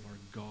display of our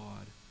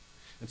God.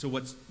 And so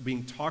what's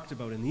being talked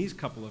about in these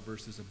couple of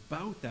verses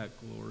about that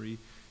glory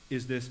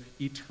is this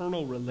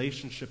eternal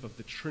relationship of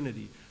the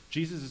Trinity.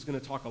 Jesus is going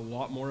to talk a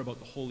lot more about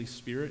the Holy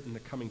Spirit in the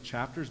coming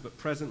chapters, but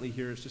presently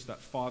here it's just that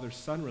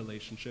Father-Son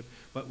relationship.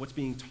 But what's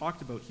being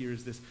talked about here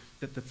is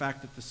that the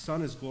fact that the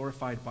Son is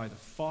glorified by the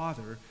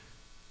Father,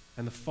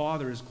 and the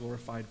Father is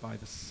glorified by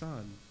the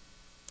Son.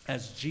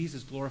 As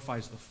Jesus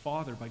glorifies the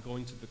Father by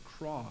going to the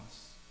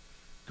cross,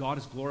 God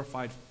is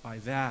glorified by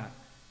that,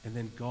 and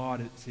then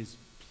God, it's his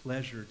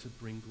pleasure to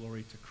bring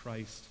glory to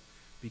Christ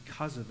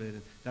because of it.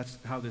 And that's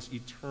how this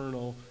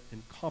eternal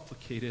and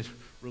complicated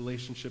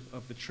relationship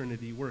of the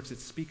Trinity works. It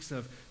speaks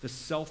of the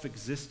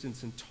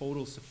self-existence and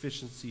total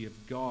sufficiency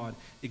of God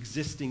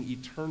existing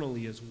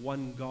eternally as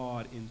one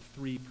God in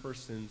three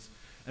persons.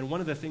 And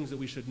one of the things that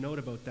we should note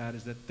about that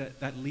is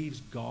that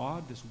leaves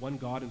God, this one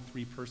God in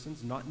three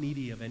persons, not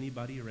needy of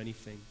anybody or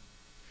anything.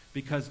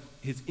 Because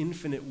his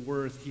infinite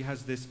worth, he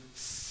has this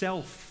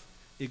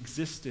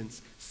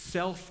self-existence,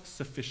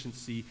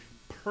 self-sufficiency,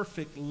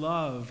 perfect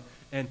love,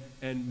 and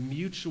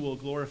mutual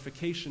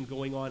glorification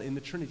going on in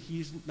the Trinity.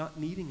 He's not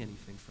needing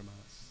anything from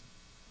us.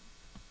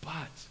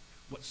 But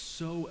what's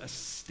so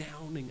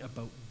astounding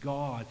about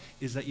God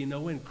is that,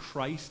 when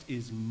Christ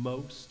is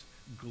most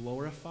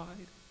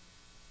glorified?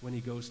 When he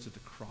goes to the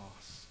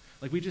cross.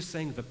 Like we just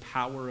sang the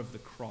power of the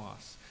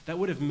cross. That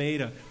would have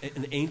made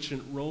an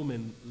ancient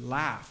Roman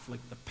laugh, like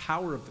the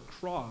power of the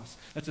cross.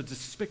 That's a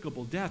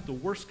despicable death, the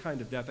worst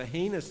kind of death, a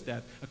heinous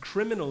death, a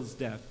criminal's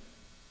death,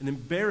 an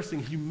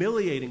embarrassing,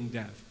 humiliating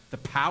death. The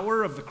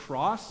power of the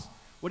cross?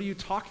 What are you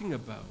talking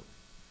about?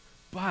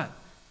 But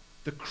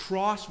the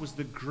cross was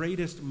the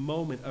greatest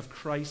moment of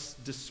Christ's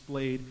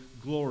displayed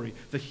glory.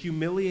 The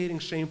humiliating,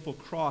 shameful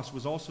cross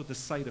was also the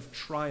site of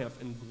triumph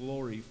and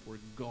glory for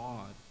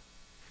God.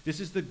 This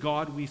is the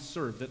God we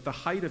serve, that the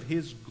height of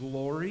his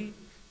glory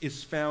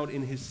is found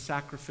in his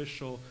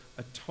sacrificial,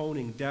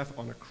 atoning death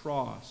on a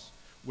cross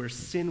where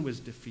sin was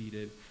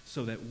defeated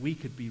so that we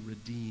could be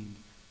redeemed.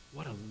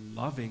 What a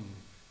loving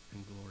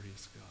and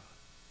glorious God.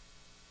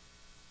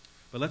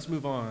 But let's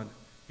move on,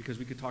 because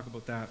we could talk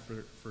about that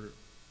for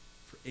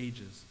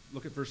ages.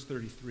 Look at verse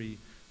 33.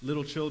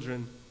 Little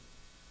children,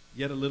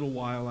 yet a little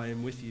while I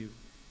am with you.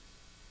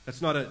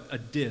 That's not a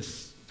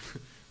diss.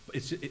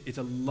 It's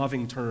a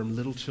loving term.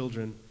 Little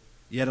children,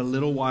 yet a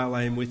little while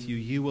I am with you.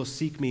 You will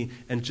seek me.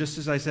 And just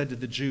as I said to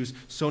the Jews,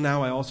 so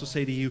now I also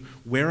say to you,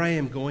 where I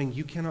am going,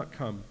 you cannot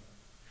come.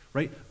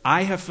 Right?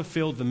 I have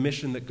fulfilled the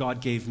mission that God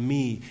gave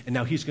me, and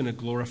now he's going to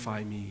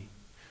glorify me.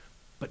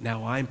 But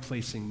now I'm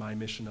placing my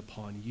mission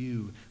upon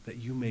you, that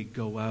you may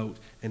go out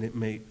and it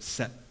may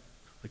set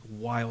like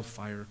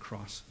wildfire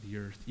across the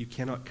earth. You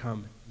cannot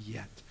come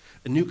yet.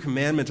 A new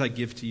commandment I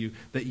give to you,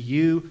 that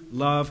you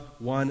love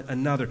one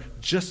another.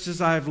 Just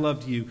as I have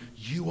loved you,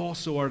 you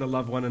also are to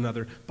love one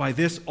another. By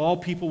this, all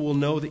people will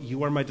know that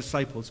you are my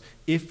disciples,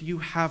 if you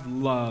have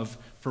love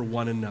for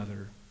one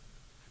another.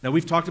 Now,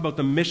 we've talked about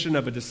the mission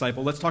of a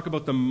disciple. Let's talk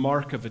about the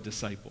mark of a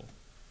disciple,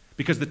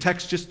 because the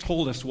text just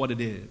told us what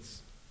it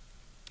is.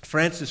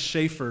 Francis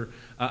Schaeffer,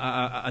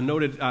 a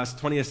noted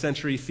 20th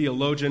century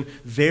theologian,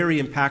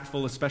 very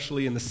impactful,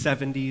 especially in the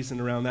 70s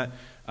and around that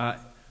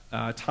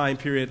time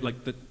period,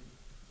 like the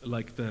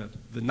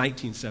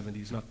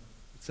 1970s, not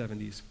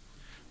 70s.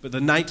 But the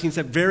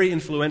 1970s, very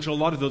influential. A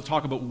lot of the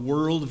talk about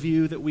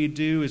worldview that we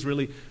do is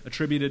really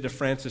attributed to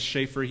Francis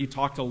Schaeffer. He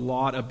talked a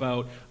lot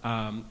about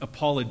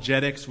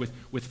apologetics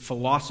with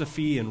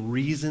philosophy and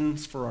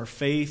reasons for our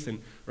faith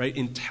and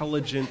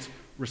intelligent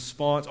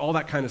response, all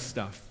that kind of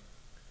stuff.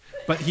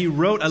 But he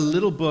wrote a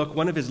little book.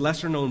 One of his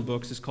lesser-known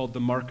books is called The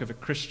Mark of a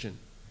Christian.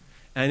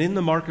 And in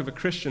The Mark of a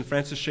Christian,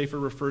 Francis Schaeffer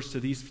refers to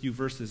these few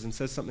verses and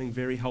says something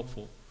very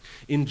helpful.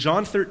 In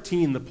John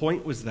 13, the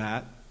point was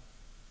that,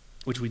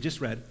 which we just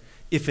read,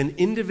 if an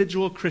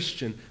individual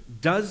Christian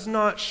does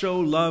not show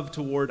love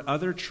toward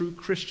other true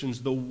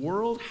Christians, the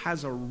world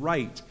has a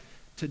right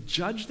to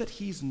judge that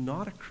he's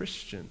not a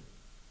Christian.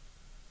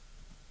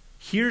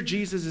 Here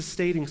Jesus is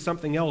stating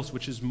something else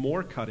which is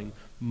more cutting,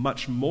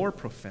 much more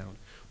profound.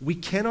 We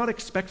cannot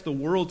expect the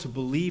world to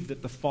believe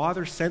that the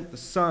Father sent the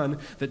Son,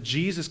 that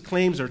Jesus'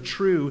 claims are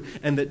true,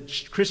 and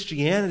that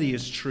Christianity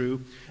is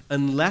true,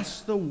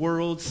 unless the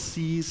world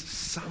sees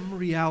some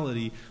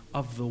reality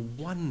of the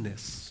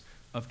oneness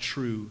of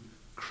true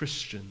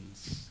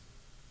Christians.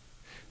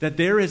 That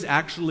there is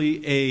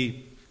actually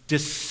a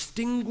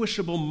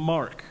distinguishable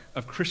mark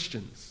of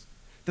Christians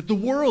that the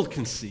world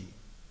can see.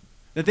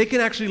 That they can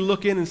actually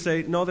look in and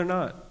say, no, they're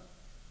not.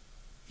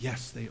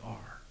 Yes, they are.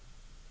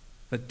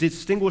 The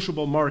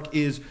distinguishable mark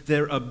is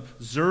their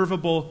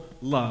observable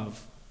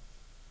love.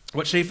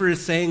 What Schaeffer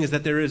is saying is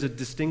that there is a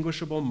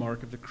distinguishable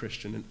mark of the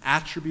Christian, an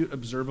attribute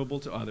observable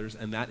to others,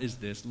 and that is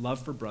this: love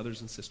for brothers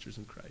and sisters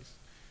in Christ.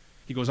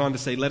 He goes on to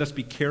say, let us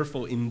be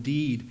careful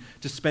indeed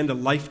to spend a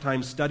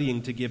lifetime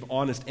studying to give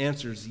honest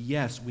answers.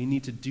 Yes, we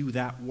need to do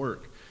that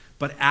work.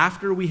 But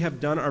after we have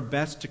done our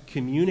best to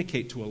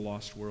communicate to a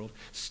lost world,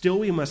 still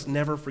we must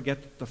never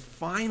forget that the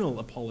final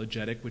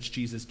apologetic which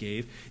Jesus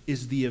gave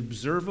is the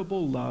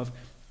observable love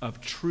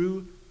of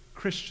true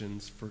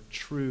Christians for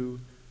true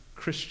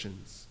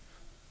Christians.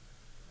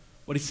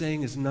 What he's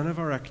saying is none of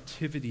our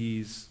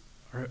activities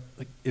are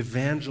like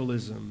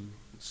evangelism,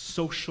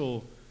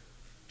 social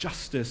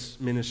justice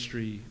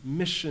ministry,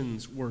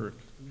 missions work,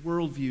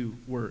 worldview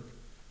work,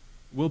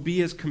 will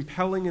be as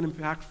compelling and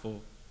impactful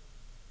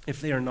if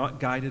they are not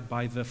guided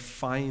by the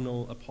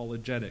final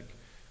apologetic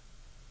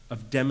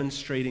of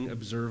demonstrating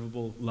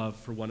observable love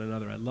for one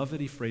another. I love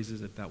that he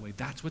phrases it that way.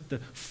 That's what the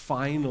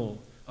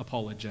final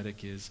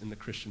apologetic is in the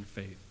Christian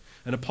faith.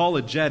 An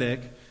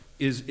apologetic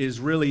is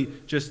really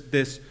just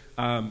this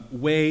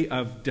way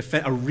of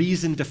a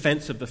reasoned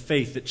defense of the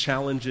faith that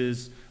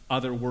challenges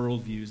other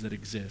worldviews that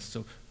exist.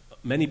 So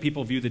many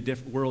people view the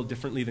world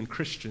differently than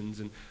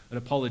Christians, and an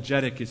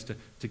apologetic is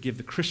to give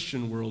the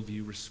Christian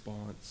worldview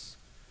response.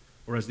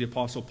 Or as the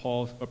Apostle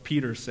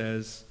Peter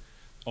says,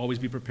 always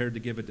be prepared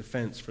to give a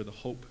defense for the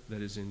hope that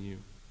is in you.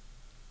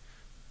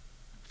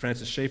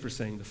 Francis Schaeffer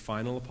saying the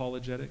final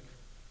apologetic,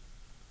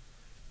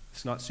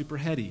 it's not super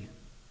heady.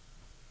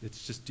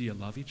 It's just, do you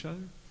love each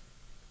other?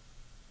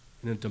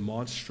 In a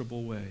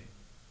demonstrable way.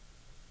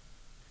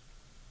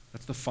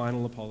 That's the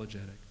final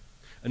apologetic.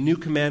 A new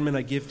commandment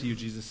I give to you,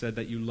 Jesus said,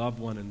 that you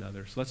love one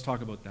another. So let's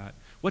talk about that.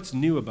 What's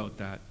new about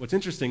that? What's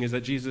interesting is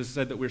that Jesus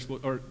said that we're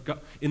supposed, or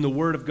in the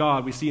Word of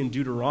God, we see in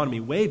Deuteronomy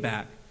way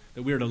back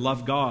that we are to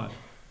love God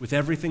with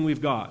everything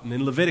we've got. And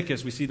in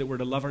Leviticus, we see that we're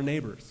to love our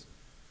neighbors.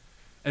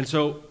 And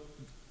so,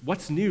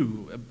 what's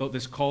new about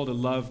this call to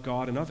love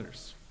God and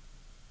others?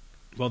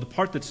 Well, the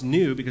part that's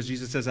new, because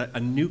Jesus says, a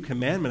new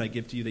commandment I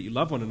give to you, that you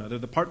love one another,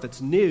 the part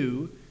that's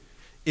new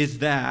is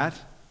that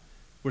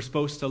we're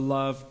supposed to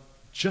love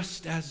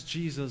just as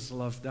Jesus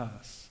loved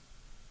us.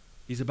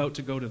 He's about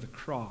to go to the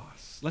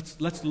cross.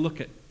 Let's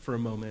look at, for a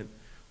moment,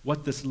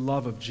 what this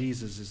love of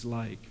Jesus is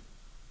like.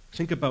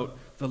 Think about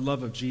the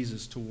love of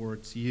Jesus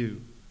towards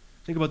you.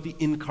 Think about the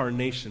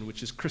incarnation,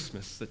 which is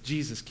Christmas, that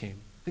Jesus came.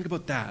 Think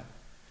about that.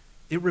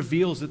 It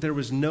reveals that there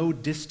was no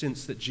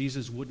distance that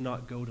Jesus would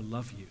not go to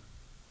love you.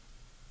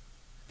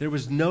 There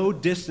was no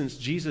distance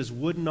Jesus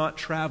would not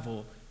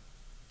travel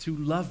to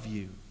love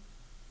you.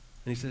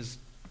 And he says,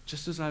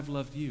 just as I've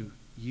loved you,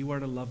 you are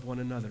to love one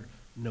another.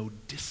 No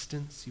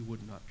distance you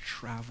would not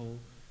travel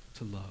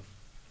to love.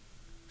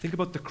 Think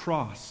about the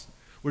cross,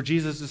 where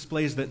Jesus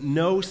displays that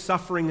no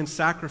suffering and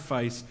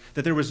sacrifice,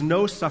 that there was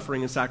no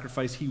suffering and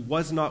sacrifice he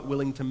was not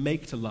willing to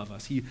make to love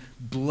us. He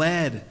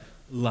bled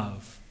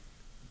love.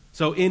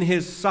 So in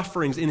his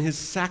sufferings, in his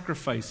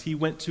sacrifice, he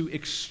went to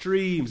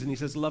extremes, and he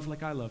says, love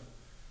like I love.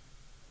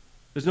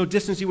 There's no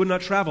distance he would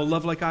not travel,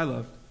 love like I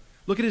love.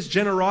 Look at his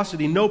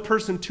generosity. No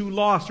person too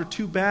lost or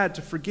too bad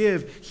to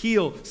forgive,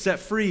 heal, set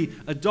free,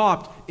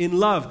 adopt, in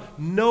love.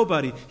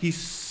 Nobody. He's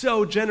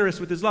so generous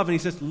with his love. And he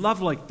says,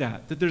 love like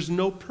that there's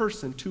no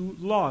person too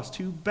lost,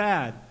 too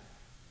bad,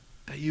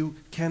 that you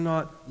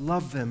cannot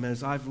love them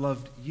as I've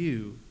loved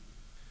you.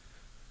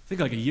 I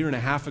think like a year and a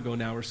half ago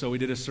now or so, we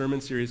did a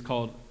sermon series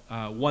called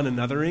One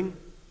Anothering,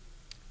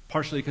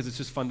 partially because it's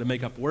just fun to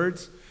make up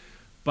words.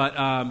 But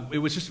it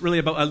was just really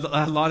about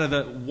a lot of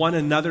the one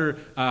another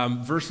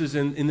verses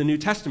in the New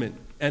Testament.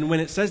 And when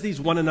it says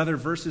these one another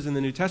verses in the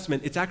New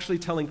Testament, it's actually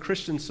telling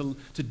Christians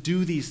to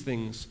do these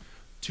things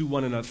to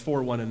one another,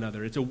 for one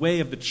another. It's a way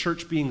of the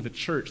church being the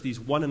church, these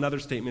one another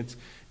statements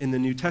in the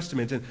New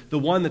Testament. And the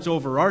one that's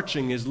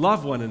overarching is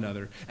love one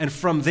another. And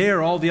from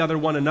there, all the other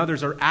one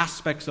another's are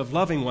aspects of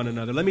loving one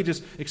another. Let me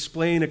just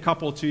explain a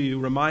couple to you,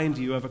 remind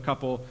you of a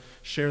couple,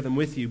 share them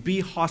with you. Be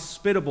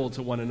hospitable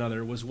to one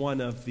another was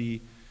one of the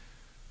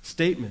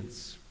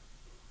statements.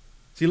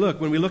 See, look,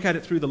 when we look at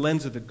it through the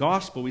lens of the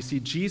gospel, we see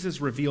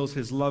Jesus reveals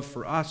his love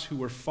for us who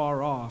were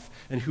far off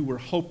and who were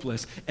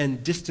hopeless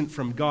and distant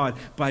from God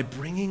by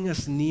bringing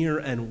us near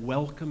and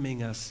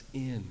welcoming us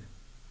in.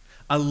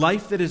 A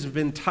life that has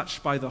been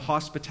touched by the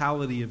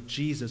hospitality of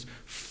Jesus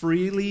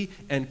freely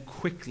and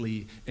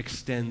quickly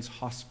extends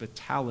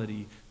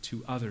hospitality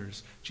to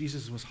others.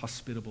 Jesus was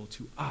hospitable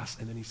to us,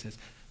 and then he says,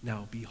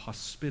 now be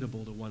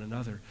hospitable to one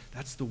another.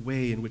 That's the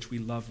way in which we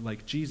love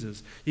like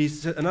Jesus.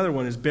 Another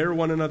one is bear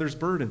one another's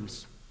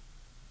burdens.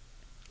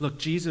 Look,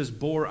 Jesus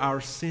bore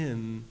our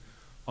sin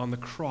on the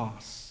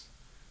cross,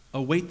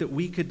 a weight that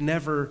we could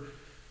never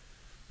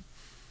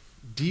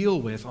deal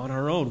with on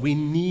our own. We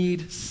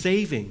need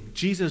saving.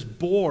 Jesus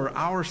bore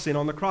our sin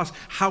on the cross.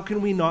 How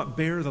can we not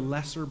bear the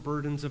lesser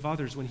burdens of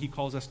others when he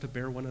calls us to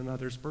bear one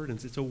another's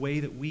burdens? It's a way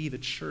that we, the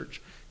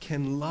church,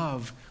 can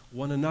love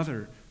one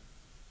another.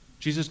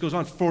 Jesus goes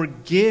on,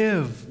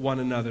 forgive one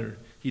another,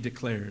 he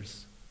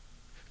declares.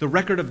 The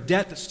record of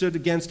debt that stood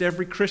against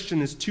every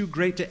Christian is too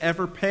great to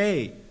ever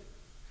pay.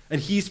 And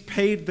he's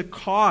paid the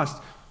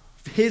cost,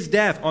 his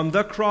death on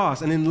the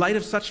cross. And in light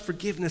of such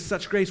forgiveness,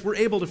 such grace, we're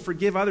able to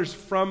forgive others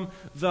from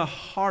the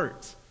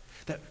heart.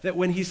 That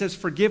when he says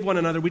forgive one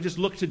another, we just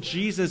look to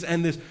Jesus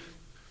and this,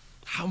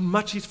 how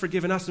much he's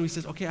forgiven us. And he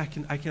says, okay, I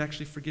can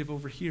actually forgive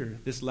over here,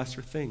 this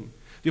lesser thing.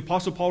 The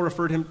Apostle Paul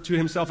referred to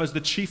himself as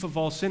the chief of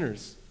all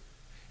sinners.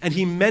 And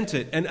he meant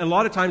it. And a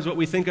lot of times what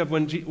we think of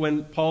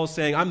when Paul's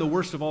saying, I'm the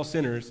worst of all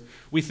sinners,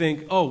 we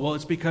think, oh, well,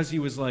 it's because he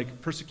was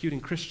like persecuting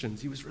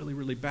Christians. He was really,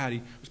 really bad.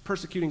 He was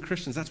persecuting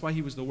Christians. That's why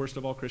he was the worst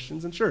of all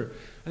Christians. And sure,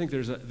 I think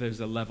there's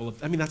a level of,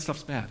 that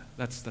stuff's bad.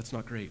 That's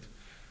not great.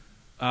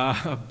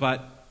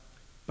 But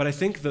I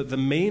think that the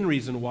main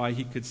reason why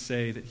he could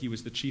say that he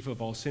was the chief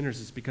of all sinners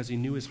is because he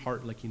knew his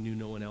heart like he knew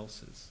no one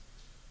else's.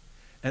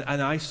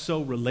 And I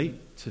so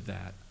relate to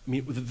that. I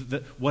mean,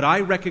 what I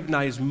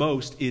recognize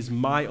most is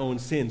my own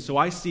sin. So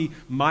I see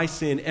my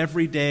sin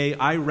every day.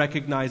 I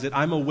recognize it.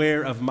 I'm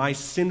aware of my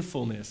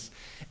sinfulness.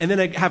 And then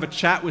I have a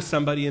chat with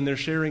somebody and they're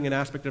sharing an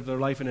aspect of their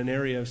life in an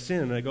area of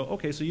sin. And I go,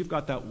 okay, so you've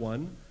got that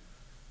one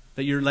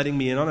that you're letting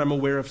me in on. I'm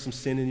aware of some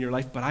sin in your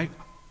life, but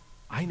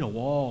I know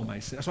all my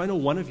sin. So I know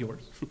one of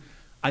yours.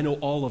 I know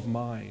all of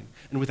mine.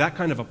 And with that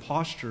kind of a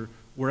posture,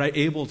 we're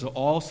able to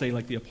all say,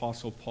 like the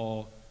Apostle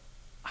Paul,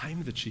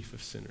 I'm the chief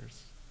of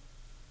sinners.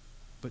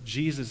 But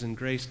Jesus in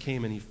grace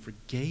came and he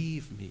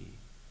forgave me.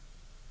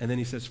 And then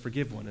he says,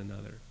 forgive one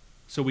another.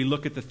 So we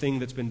look at the thing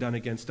that's been done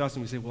against us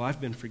and we say, well, I've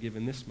been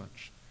forgiven this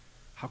much.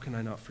 How can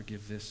I not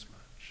forgive this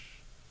much?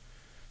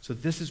 So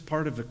this is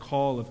part of the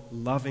call of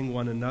loving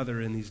one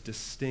another in these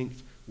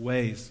distinct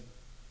ways.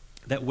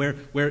 That where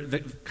the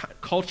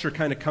culture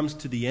kind of comes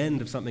to the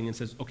end of something and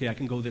says, okay, I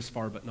can go this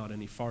far but not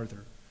any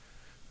farther.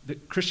 The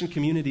Christian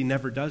community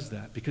never does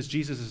that because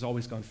Jesus has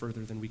always gone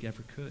further than we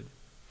ever could.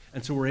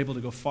 And so we're able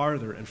to go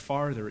farther and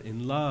farther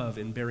in love,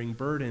 in bearing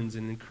burdens,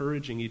 and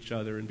encouraging each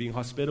other, and being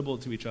hospitable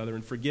to each other,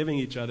 and forgiving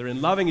each other,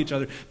 and loving each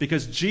other,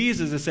 because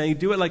Jesus is saying,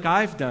 do it like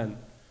I've done.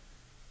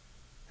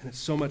 And it's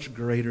so much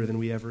greater than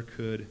we ever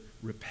could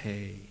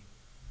repay.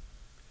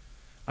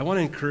 I want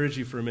to encourage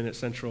you for a minute,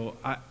 Central.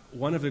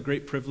 One of the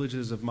great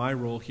privileges of my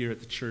role here at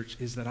the church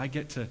is that I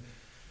get to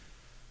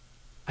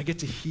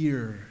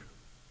hear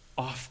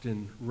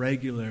often,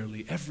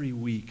 regularly, every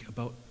week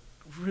about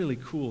really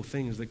cool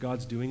things that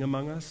God's doing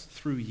among us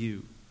through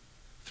you.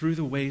 through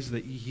the ways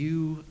that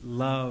you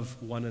love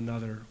one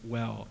another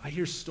well. I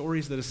hear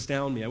stories that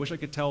astound me. I wish I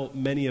could tell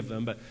many of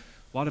them, but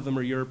a lot of them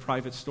are your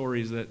private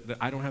stories that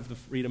I don't have the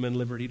freedom and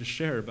liberty to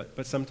share,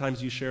 but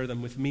sometimes you share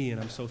them with me, and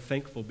I'm so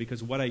thankful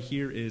because what I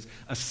hear is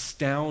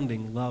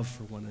astounding love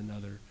for one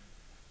another,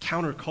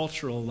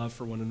 countercultural love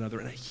for one another,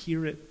 and I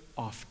hear it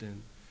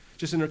often,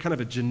 just in a kind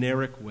of a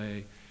generic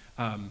way.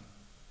 I'm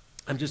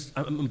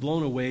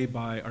blown away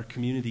by our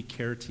community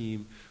care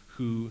team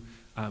who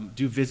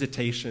do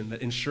visitation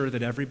that ensure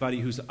that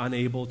everybody who's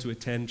unable to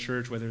attend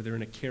church, whether they're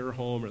in a care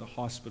home or the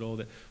hospital,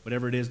 that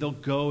whatever it is, they'll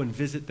go and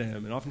visit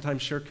them and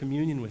oftentimes share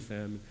communion with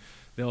them.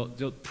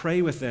 They'll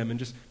pray with them and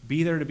just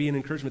be there to be an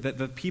encouragement. That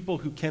the people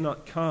who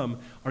cannot come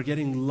are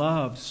getting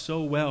loved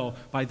so well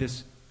by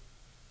this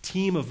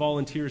team of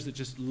volunteers that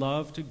just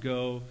love to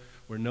go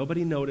where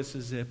nobody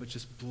notices it, but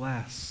just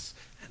bless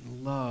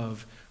and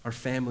love our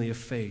family of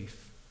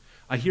faith.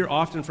 I hear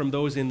often from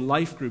those in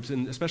life groups,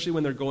 and especially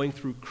when they're going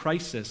through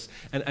crisis,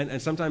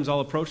 and sometimes I'll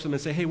approach them and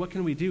say, hey, what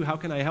can we do? How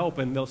can I help?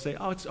 And they'll say,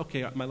 oh, it's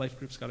okay, my life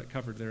group's got it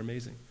covered. They're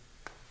amazing.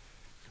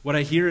 What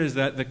I hear is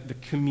that the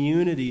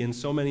community in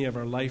so many of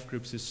our life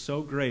groups is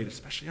so great,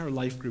 especially our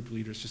life group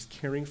leaders, just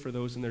caring for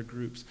those in their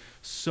groups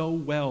so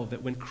well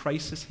that when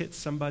crisis hits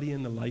somebody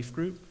in the life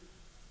group,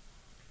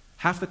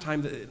 half the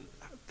time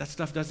that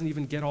stuff doesn't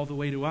even get all the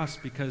way to us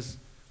because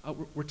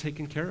we're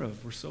taken care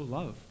of. We're so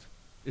loved.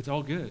 It's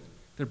all good.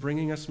 They're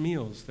bringing us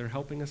meals. They're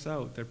helping us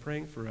out. They're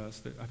praying for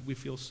us. We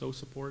feel so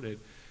supported.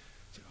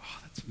 Oh,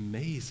 that's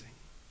amazing.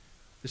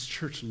 This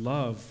church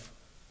loves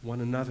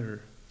one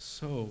another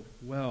so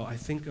well. I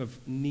think of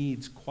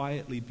needs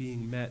quietly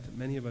being met that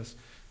many of us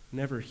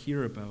never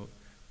hear about,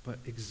 but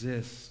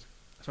exist.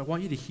 So I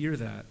want you to hear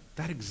that.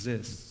 That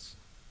exists.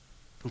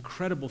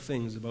 Incredible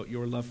things about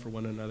your love for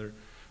one another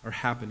are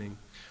happening.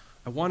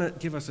 I want to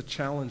give us a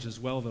challenge as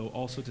well, though,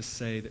 also to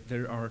say that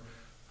there are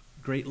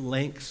great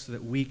lengths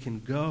that we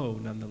can go,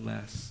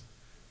 nonetheless,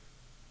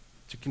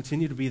 to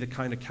continue to be the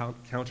kind of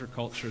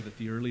counterculture that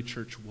the early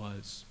church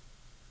was.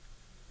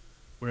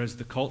 Whereas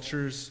the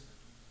cultures,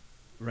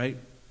 right,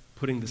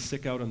 putting the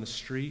sick out on the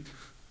street,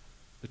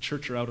 the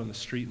church are out on the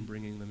street and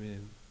bringing them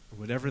in. Or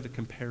whatever the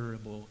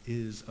comparable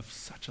is of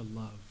such a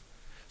love,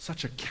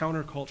 such a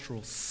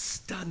countercultural,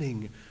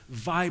 stunning,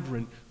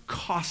 vibrant,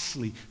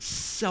 costly,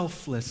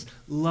 selfless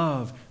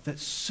love that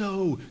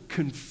so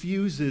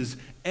confuses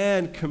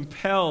and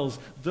compels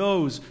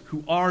those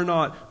who are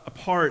not a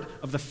part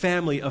of the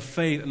family of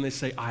faith, and they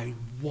say, I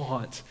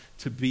want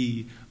to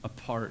be a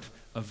part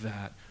of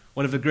that.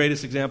 One of the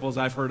greatest examples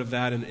I've heard of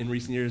that in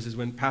recent years is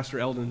when Pastor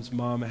Eldon's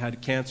mom had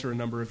cancer a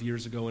number of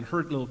years ago, and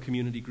her little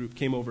community group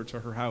came over to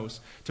her house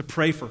to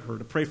pray for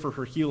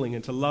her healing,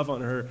 and to love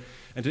on her,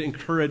 and to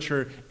encourage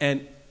her.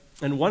 And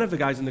one of the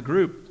guys in the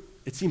group,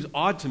 it seems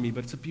odd to me,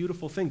 but it's a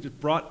beautiful thing, just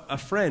brought a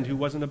friend who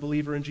wasn't a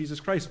believer in Jesus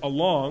Christ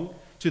along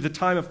to the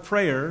time of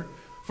prayer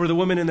for the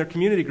woman in their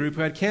community group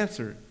who had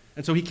cancer.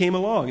 And so he came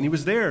along, and he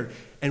was there.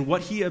 And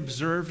what he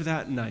observed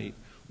that night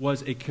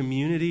was a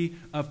community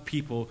of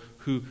people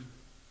who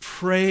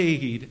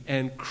prayed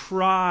and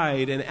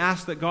cried and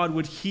asked that God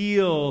would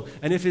heal,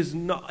 and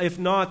if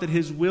not, that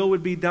his will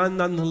would be done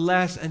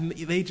nonetheless. And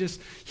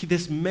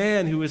this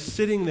man who was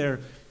sitting there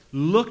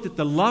looked at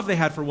the love they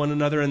had for one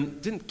another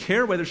and didn't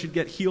care whether she'd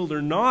get healed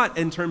or not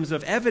in terms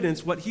of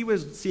evidence. What he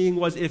was seeing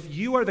was, if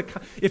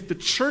the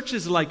church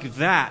is like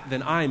that,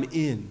 then I'm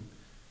in.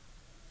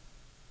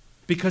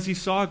 Because he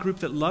saw a group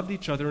that loved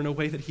each other in a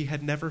way that he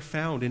had never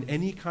found in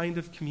any kind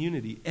of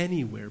community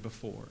anywhere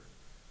before.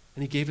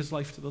 And he gave his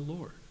life to the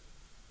Lord.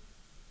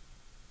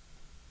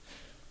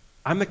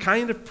 I'm the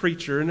kind of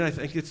preacher, and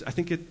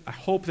I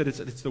hope that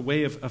it's the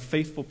way of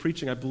faithful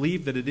preaching. I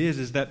believe that it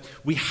is that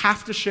we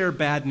have to share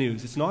bad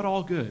news. It's not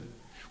all good.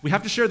 We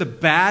have to share the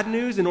bad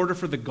news in order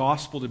for the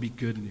gospel to be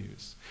good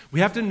news. We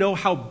have to know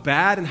how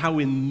bad and how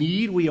in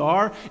need we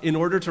are in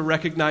order to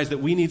recognize that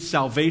we need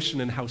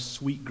salvation and how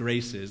sweet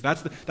grace is.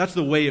 That's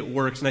the way it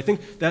works. And I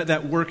think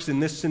that works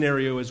in this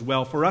scenario as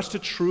well. For us to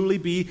truly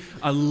be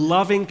a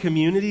loving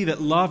community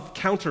that love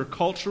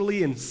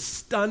counterculturally in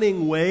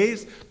stunning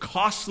ways,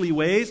 costly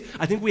ways,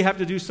 I think we have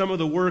to do some of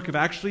the work of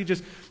actually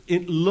just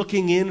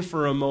looking in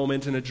for a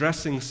moment and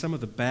addressing some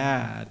of the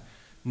bad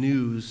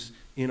news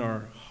in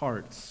our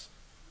hearts.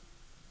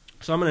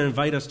 So I'm going to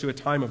invite us to a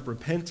time of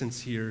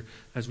repentance here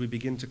as we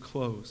begin to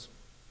close.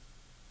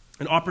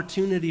 An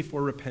opportunity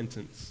for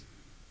repentance.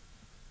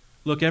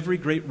 Look, every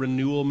great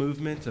renewal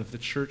movement of the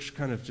church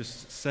kind of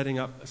just setting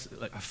up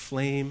like a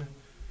flame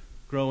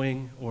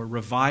growing, or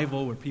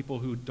revival where people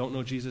who don't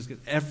know Jesus,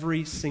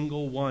 every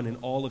single one in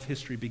all of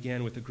history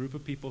began with a group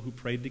of people who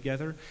prayed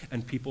together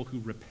and people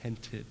who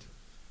repented.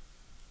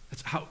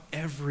 That's how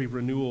every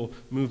renewal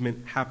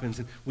movement happens.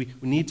 And we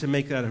need to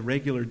make that a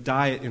regular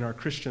diet in our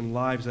Christian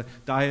lives, a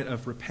diet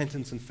of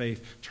repentance and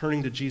faith,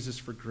 turning to Jesus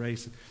for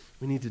grace.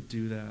 We need to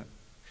do that.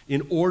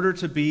 In order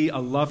to be a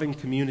loving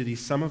community,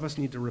 some of us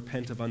need to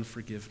repent of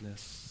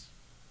unforgiveness.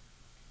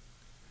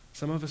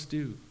 Some of us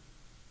do.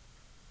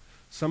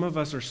 Some of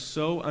us are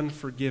so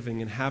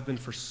unforgiving and have been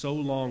for so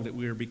long that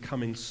we are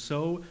becoming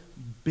so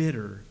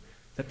bitter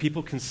that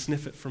people can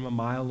sniff it from a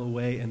mile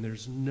away and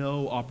there's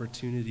no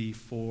opportunity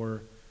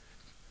for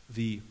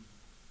the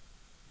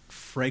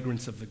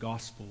fragrance of the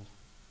gospel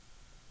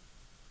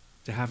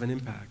to have an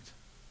impact.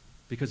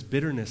 Because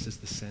bitterness is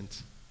the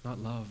scent, not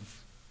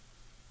love.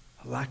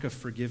 A lack of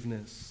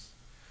forgiveness.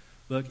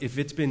 Look, if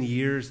it's been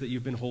years that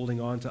you've been holding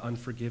on to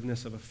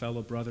unforgiveness of a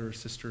fellow brother or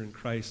sister in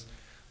Christ,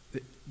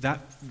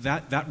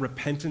 that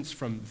repentance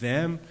from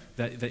them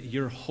that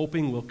you're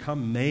hoping will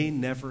come may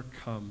never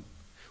come.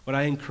 What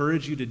I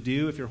encourage you to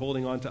do if you're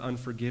holding on to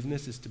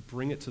unforgiveness is to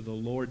bring it to the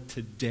Lord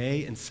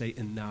today and say,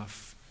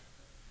 enough.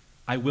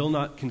 I will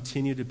not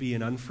continue to be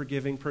an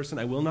unforgiving person.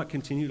 I will not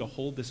continue to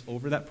hold this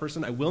over that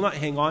person. I will not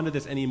hang on to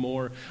this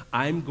anymore.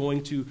 I'm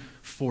going to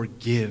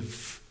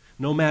forgive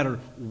no matter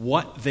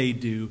what they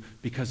do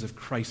because of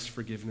Christ's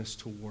forgiveness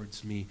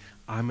towards me.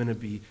 I'm going to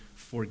be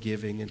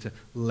forgiving and to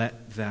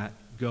let that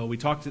go. We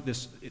talked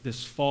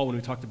this fall when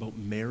we talked about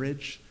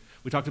marriage.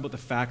 We talked about the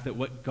fact that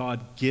what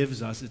God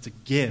gives us, it's a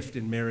gift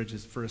in marriage,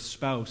 is for a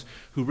spouse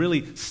who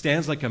really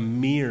stands like a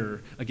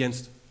mirror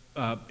against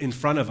in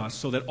front of us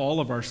so that all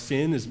of our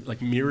sin is like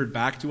mirrored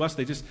back to us.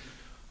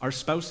 Our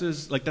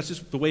spouses, like that's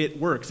just the way it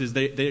works, is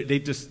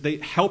they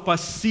help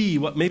us see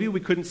what maybe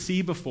we couldn't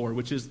see before,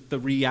 which is the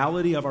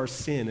reality of our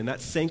sin, and that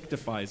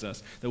sanctifies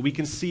us, that we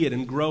can see it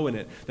and grow in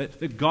it,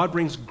 that God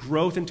brings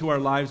growth into our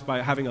lives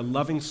by having a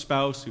loving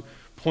spouse who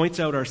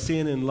points out our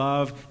sin in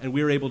love, and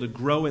we're able to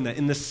grow in that.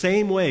 In the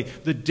same way,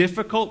 the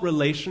difficult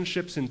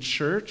relationships in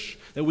church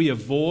that we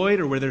avoid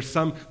or where there's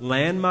some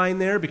landmine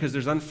there because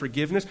there's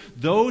unforgiveness,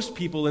 those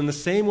people in the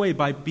same way,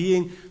 by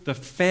being the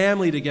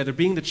family together,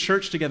 being the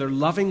church together,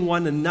 loving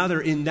one another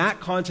in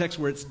that context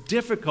where it's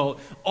difficult,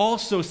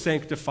 also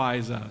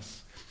sanctifies us.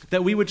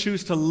 That we would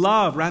choose to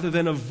love rather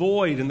than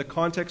avoid in the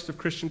context of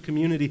Christian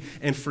community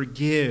and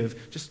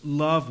forgive. Just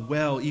love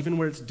well, even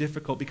where it's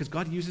difficult, because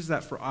God uses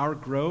that for our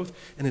growth,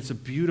 and it's a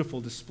beautiful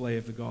display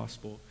of the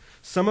gospel.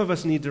 Some of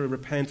us need to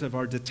repent of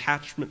our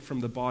detachment from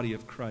the body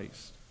of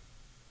Christ,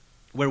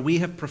 where we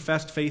have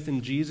professed faith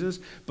in Jesus,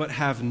 but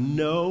have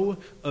no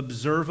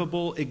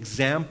observable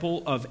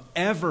example of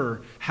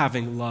ever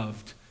having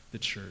loved the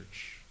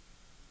church.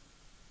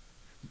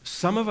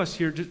 Some of us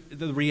here,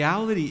 the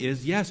reality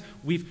is, yes,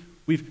 we've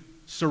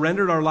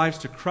surrendered our lives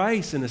to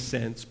Christ in a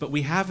sense, but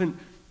we haven't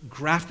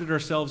grafted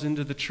ourselves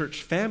into the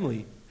church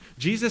family.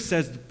 Jesus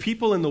says,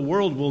 people in the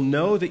world will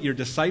know that you're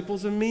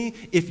disciples of me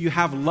if you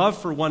have love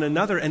for one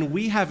another, and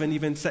we haven't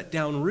even set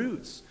down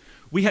roots.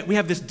 We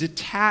have this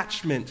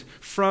detachment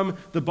from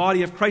the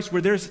body of Christ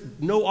where there's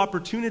no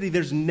opportunity.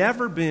 There's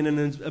never been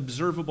an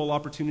observable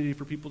opportunity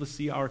for people to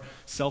see our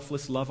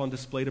selfless love on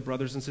display to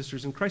brothers and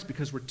sisters in Christ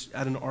because we're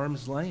at an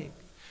arm's length.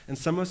 And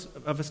some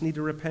of us need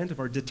to repent of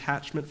our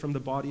detachment from the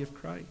body of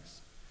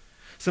Christ.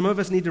 Some of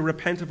us need to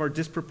repent of our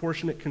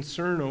disproportionate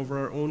concern over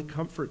our own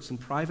comforts and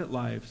private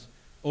lives,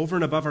 over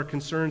and above our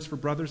concerns for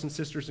brothers and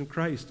sisters in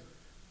Christ,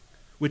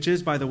 which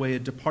is, by the way, a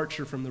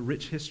departure from the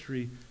rich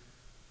history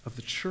of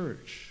the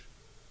church.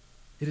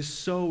 It is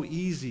so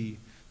easy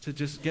to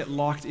just get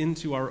locked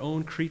into our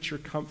own creature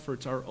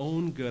comforts, our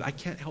own good. I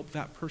can't help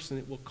that person.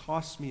 It will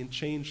cost me and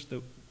change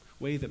the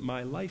way that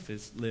my life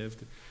is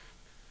lived.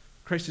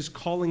 Christ is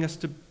calling us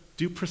to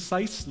do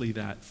precisely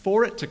that,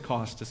 for it to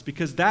cost us,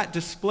 because that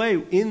display,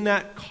 in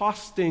that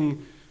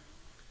costing,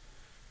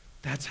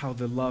 that's how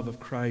the love of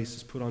Christ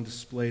is put on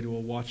display to a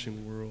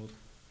watching world.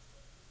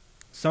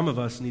 Some of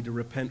us need to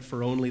repent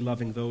for only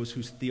loving those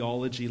whose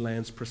theology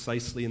lands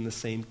precisely in the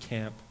same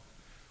camp,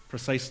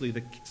 precisely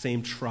the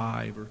same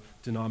tribe or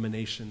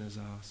denomination as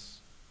us.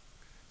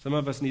 Some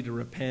of us need to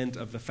repent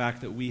of the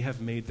fact that we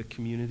have made the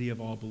community of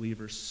all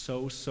believers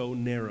so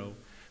narrow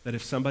that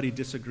if somebody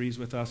disagrees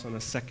with us on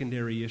a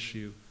secondary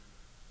issue,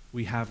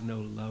 we have no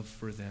love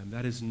for them.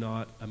 That is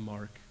not a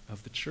mark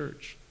of the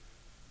church.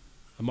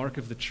 A mark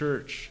of the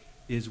church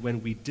is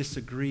when we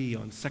disagree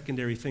on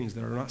secondary things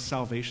that are not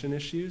salvation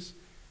issues,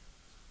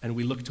 and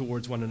we look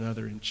towards one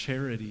another in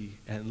charity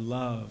and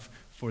love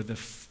for the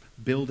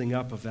building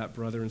up of that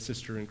brother and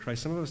sister in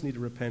Christ. Some of us need to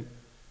repent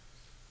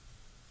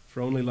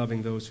for only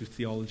loving those whose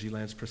theology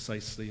lands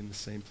precisely in the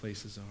same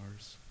place as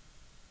ours.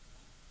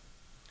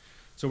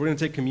 So we're going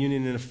to take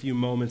communion in a few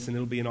moments, and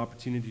it'll be an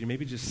opportunity to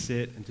maybe just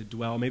sit and to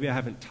dwell. Maybe I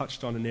haven't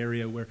touched on an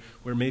area where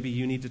maybe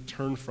you need to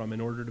turn from in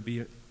order to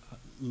be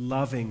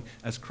loving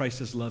as Christ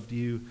has loved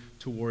you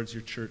towards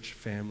your church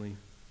family.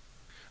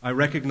 I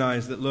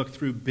recognize that, look,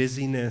 through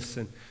busyness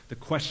and the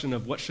question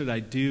of what should I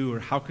do or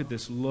how could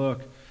this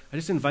look, I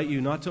just invite you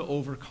not to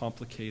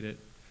overcomplicate it,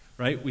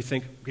 right? We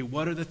think, okay,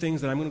 what are the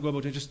things that I'm going to go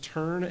about to just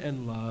turn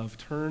and love.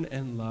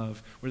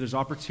 Where there's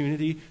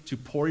opportunity to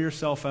pour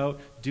yourself out,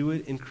 do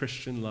it in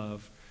Christian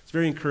love. I was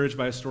very encouraged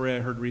by a story I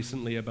heard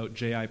recently about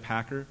J.I.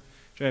 Packer.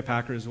 J.I.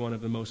 Packer is one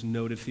of the most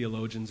noted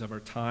theologians of our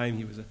time.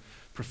 He was a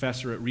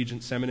professor at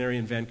Regent Seminary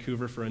in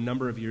Vancouver for a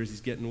number of years.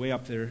 He's getting way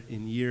up there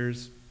in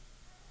years.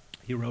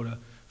 He wrote a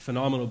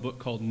phenomenal book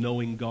called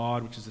Knowing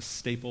God, which is a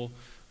staple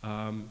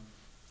in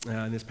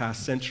this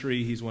past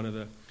century. He's one of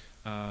the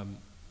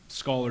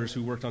scholars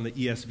who worked on the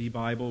ESV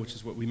Bible, which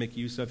is what we make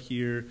use of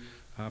here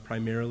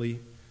primarily.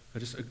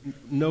 just a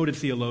noted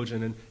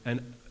theologian,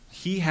 and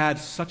he had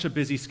such a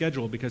busy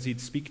schedule because he'd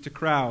speak to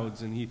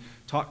crowds, and he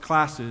taught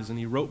classes, and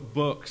he wrote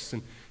books,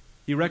 and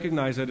he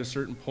recognized at a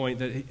certain point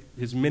that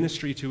his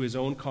ministry to his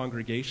own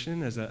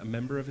congregation, as a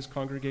member of his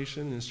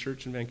congregation in his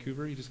church in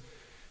Vancouver,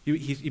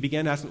 he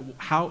began to ask,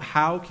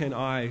 how can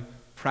I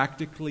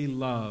practically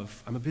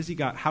love, I'm a busy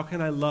guy, how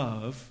can I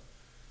love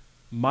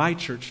my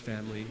church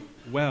family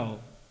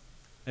well?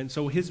 And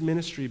so his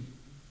ministry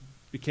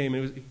became,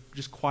 it was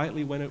just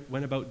quietly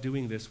went about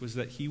doing this, was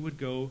that he would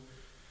go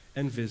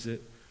and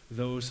visit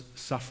those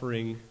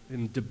suffering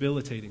in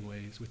debilitating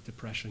ways with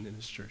depression in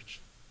his church.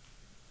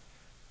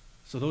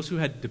 So those who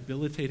had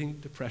debilitating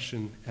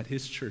depression at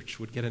his church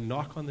would get a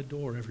knock on the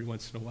door every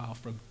once in a while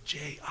from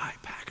J.I.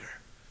 Packer.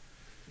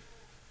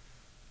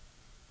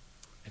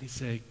 And he'd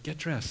say, get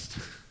dressed.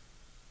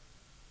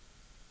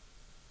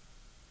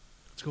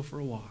 Let's go for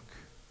a walk.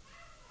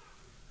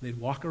 And they'd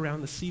walk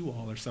around the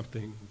seawall or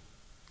something,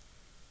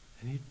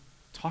 and he'd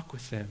talk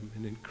with them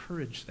and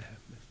encourage them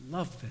and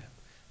love them,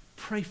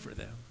 pray for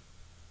them.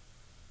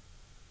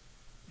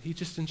 He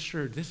just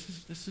ensured, this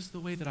is the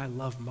way that I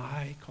love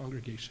my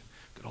congregation.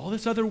 Got all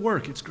this other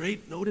work. It's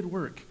great, noted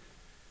work.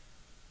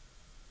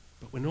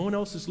 But when no one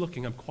else is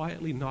looking, I'm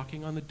quietly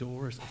knocking on the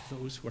doors of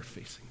those who are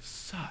facing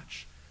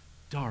such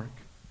dark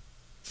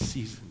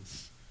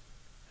seasons.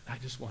 And I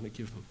just want to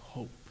give them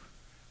hope.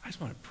 I just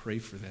want to pray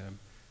for them.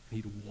 I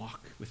need to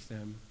walk with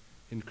them,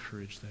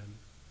 encourage them.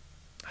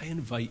 I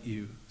invite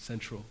you,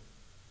 Central,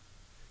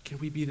 can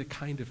we be the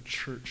kind of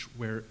church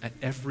where at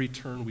every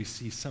turn we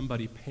see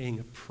somebody paying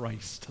a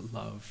price to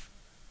love?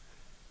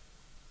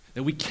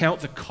 That we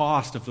count the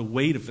cost of the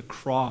weight of the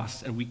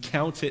cross, and we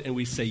count it and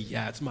we say,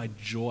 yeah, it's my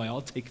joy,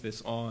 I'll take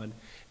this on.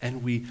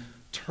 And we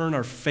turn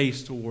our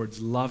face towards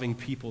loving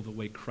people the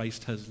way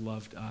Christ has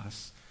loved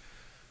us.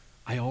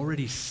 I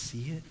already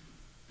see it,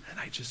 and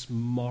I just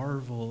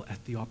marvel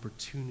at the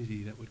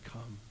opportunity that would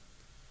come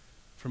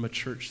from a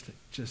church that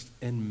just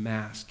en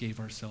masse gave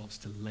ourselves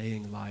to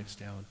laying lives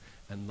down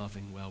and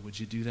loving well. Would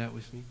you do that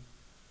with me?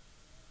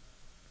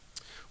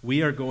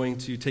 We are going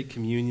to take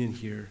communion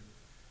here.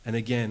 And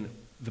again,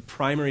 the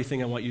primary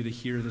thing I want you to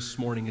hear this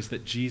morning is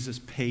that Jesus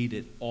paid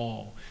it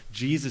all.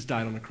 Jesus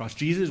died on the cross.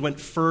 Jesus went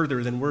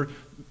further than we're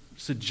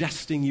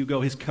suggesting you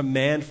go. His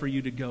command for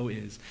you to go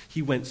is,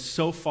 he went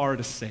so far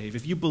to save.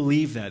 If you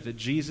believe that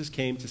Jesus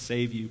came to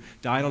save you,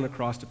 died on the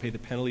cross to pay the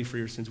penalty for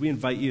your sins, we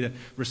invite you to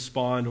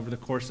respond over the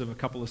course of a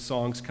couple of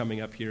songs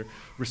coming up here.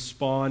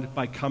 Respond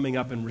by coming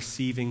up and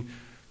receiving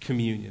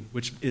communion,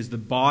 which is the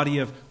body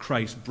of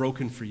Christ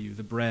broken for you,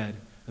 the bread,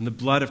 and the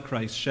blood of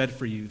Christ shed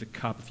for you, the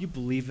cup. If you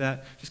believe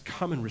that, just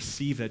come and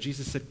receive that.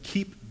 Jesus said,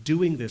 keep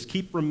doing this.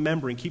 Keep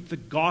remembering. Keep the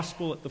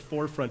gospel at the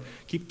forefront.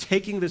 Keep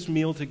taking this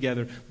meal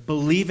together,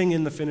 believing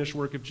in the finished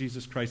work of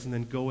Jesus Christ, and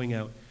then going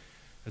out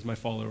as my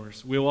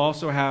followers. We'll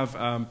also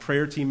have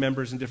prayer team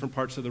members in different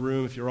parts of the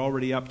room. If you're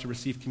already up to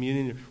receive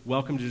communion, you're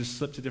welcome to just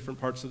slip to different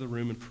parts of the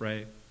room and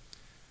pray.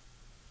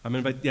 I'm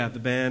going to invite the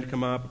band to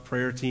come up, a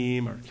prayer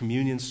team, our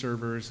communion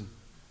servers. And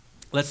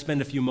let's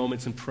spend a few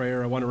moments in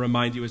prayer. I want to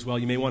remind you as well,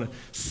 you may want to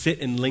sit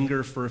and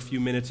linger for a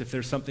few minutes if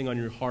there's something on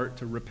your heart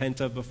to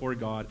repent of before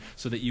God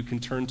so that you can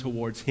turn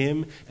towards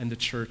him and the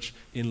church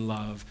in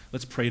love.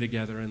 Let's pray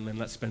together and then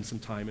let's spend some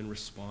time in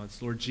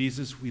response. Lord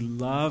Jesus, we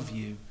love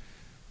you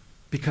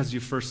because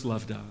you first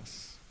loved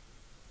us.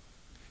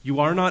 You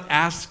are not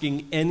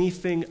asking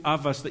anything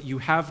of us that you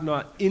have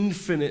not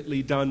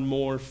infinitely done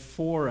more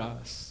for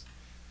us.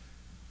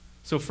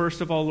 So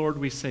first of all, Lord,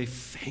 we say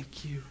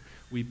thank you.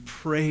 We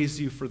praise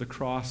you for the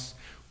cross.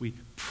 We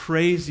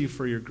praise you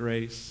for your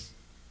grace.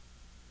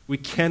 We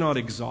cannot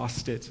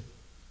exhaust it.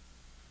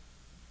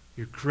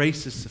 Your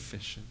grace is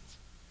sufficient.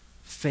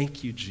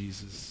 Thank you,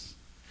 Jesus.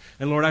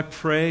 And Lord, I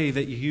pray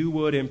that you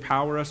would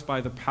empower us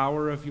by the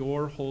power of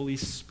your Holy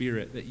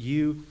Spirit, that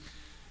you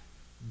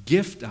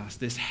gift us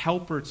this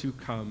helper to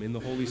come in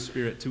the Holy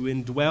Spirit, to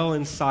indwell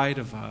inside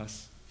of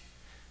us.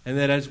 And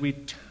that as we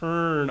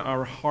turn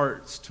our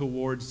hearts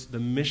towards the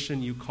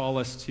mission you call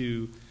us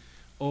to,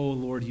 oh,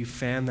 Lord, you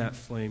fan that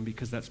flame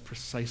because that's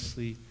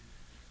precisely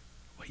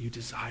what you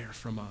desire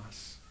from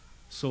us.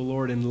 So,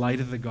 Lord, in light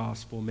of the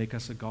gospel, make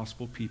us a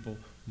gospel people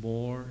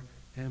more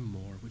and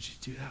more. Would you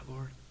do that,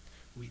 Lord?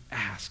 We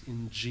ask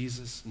in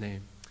Jesus'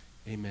 name.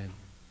 Amen.